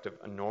perspective,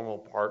 a normal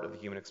part of the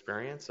human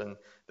experience. And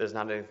there's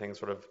not anything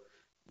sort of,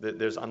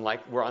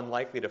 we're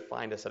unlikely to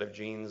find a set of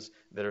genes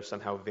that are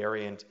somehow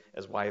variant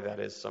as why that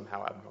is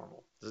somehow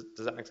abnormal.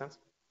 Does that make sense?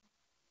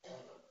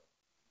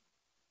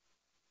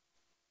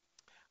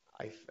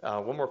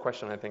 One more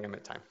question, I think I'm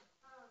at time.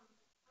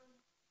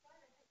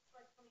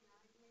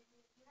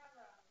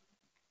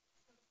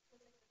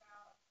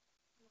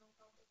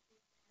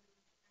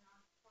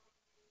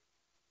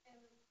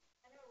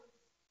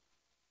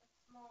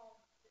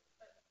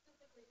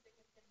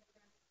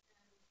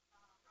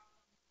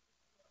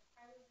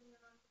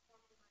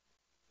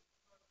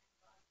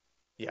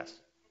 Yes.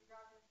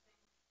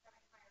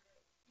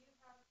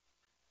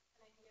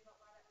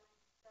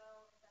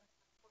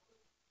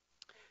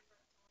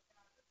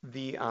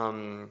 The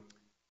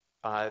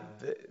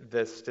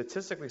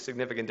statistically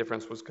significant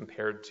difference was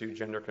compared to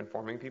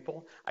gender-conforming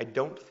people. I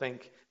don't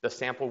think the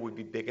sample would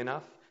be big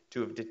enough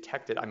to have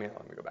detected. Let me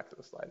go back to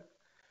the slide.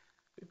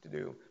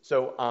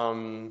 So,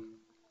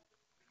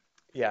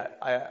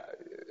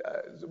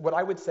 what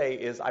I would say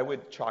is I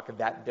would chalk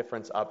that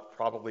difference up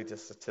probably to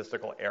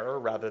statistical error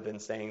rather than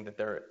saying that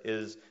there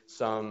is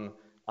some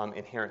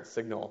inherent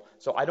signal.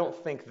 So I don't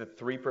think the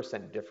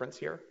 3% difference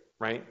here,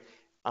 right,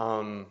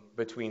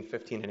 between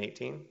 15 and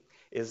 18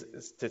 is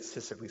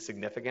statistically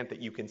significant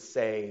that you can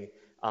say,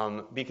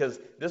 because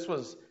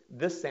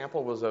this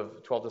sample was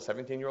of 12 to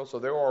 17-year-olds, so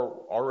they were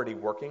already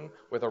working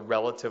with a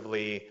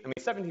relatively,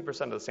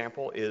 17% of the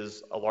sample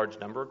is a large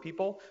number of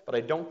people, but I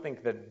don't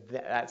think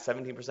that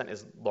 17%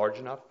 is large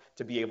enough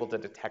to be able to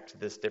detect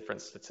this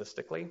difference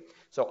statistically.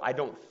 So I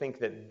don't think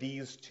that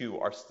these two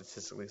are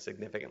statistically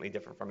significantly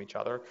different from each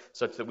other,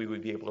 such that we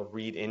would be able to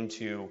read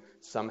into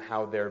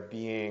somehow there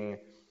being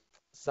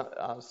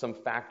some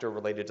factor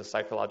related to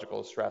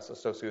psychological stress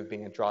associated with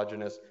being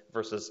androgynous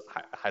versus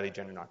highly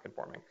gender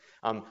nonconforming.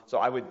 So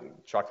I would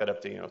chalk that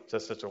up to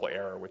statistical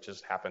error, which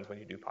happens when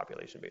you do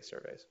population-based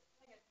surveys.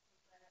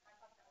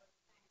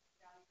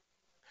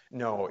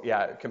 No,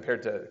 yeah,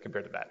 compared to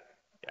that,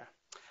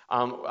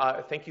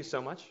 yeah. Thank you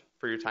so much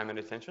for your time and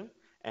attention,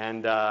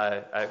 and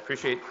I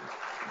appreciate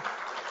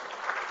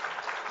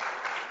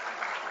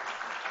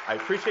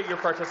your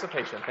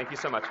participation. Thank you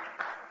so much.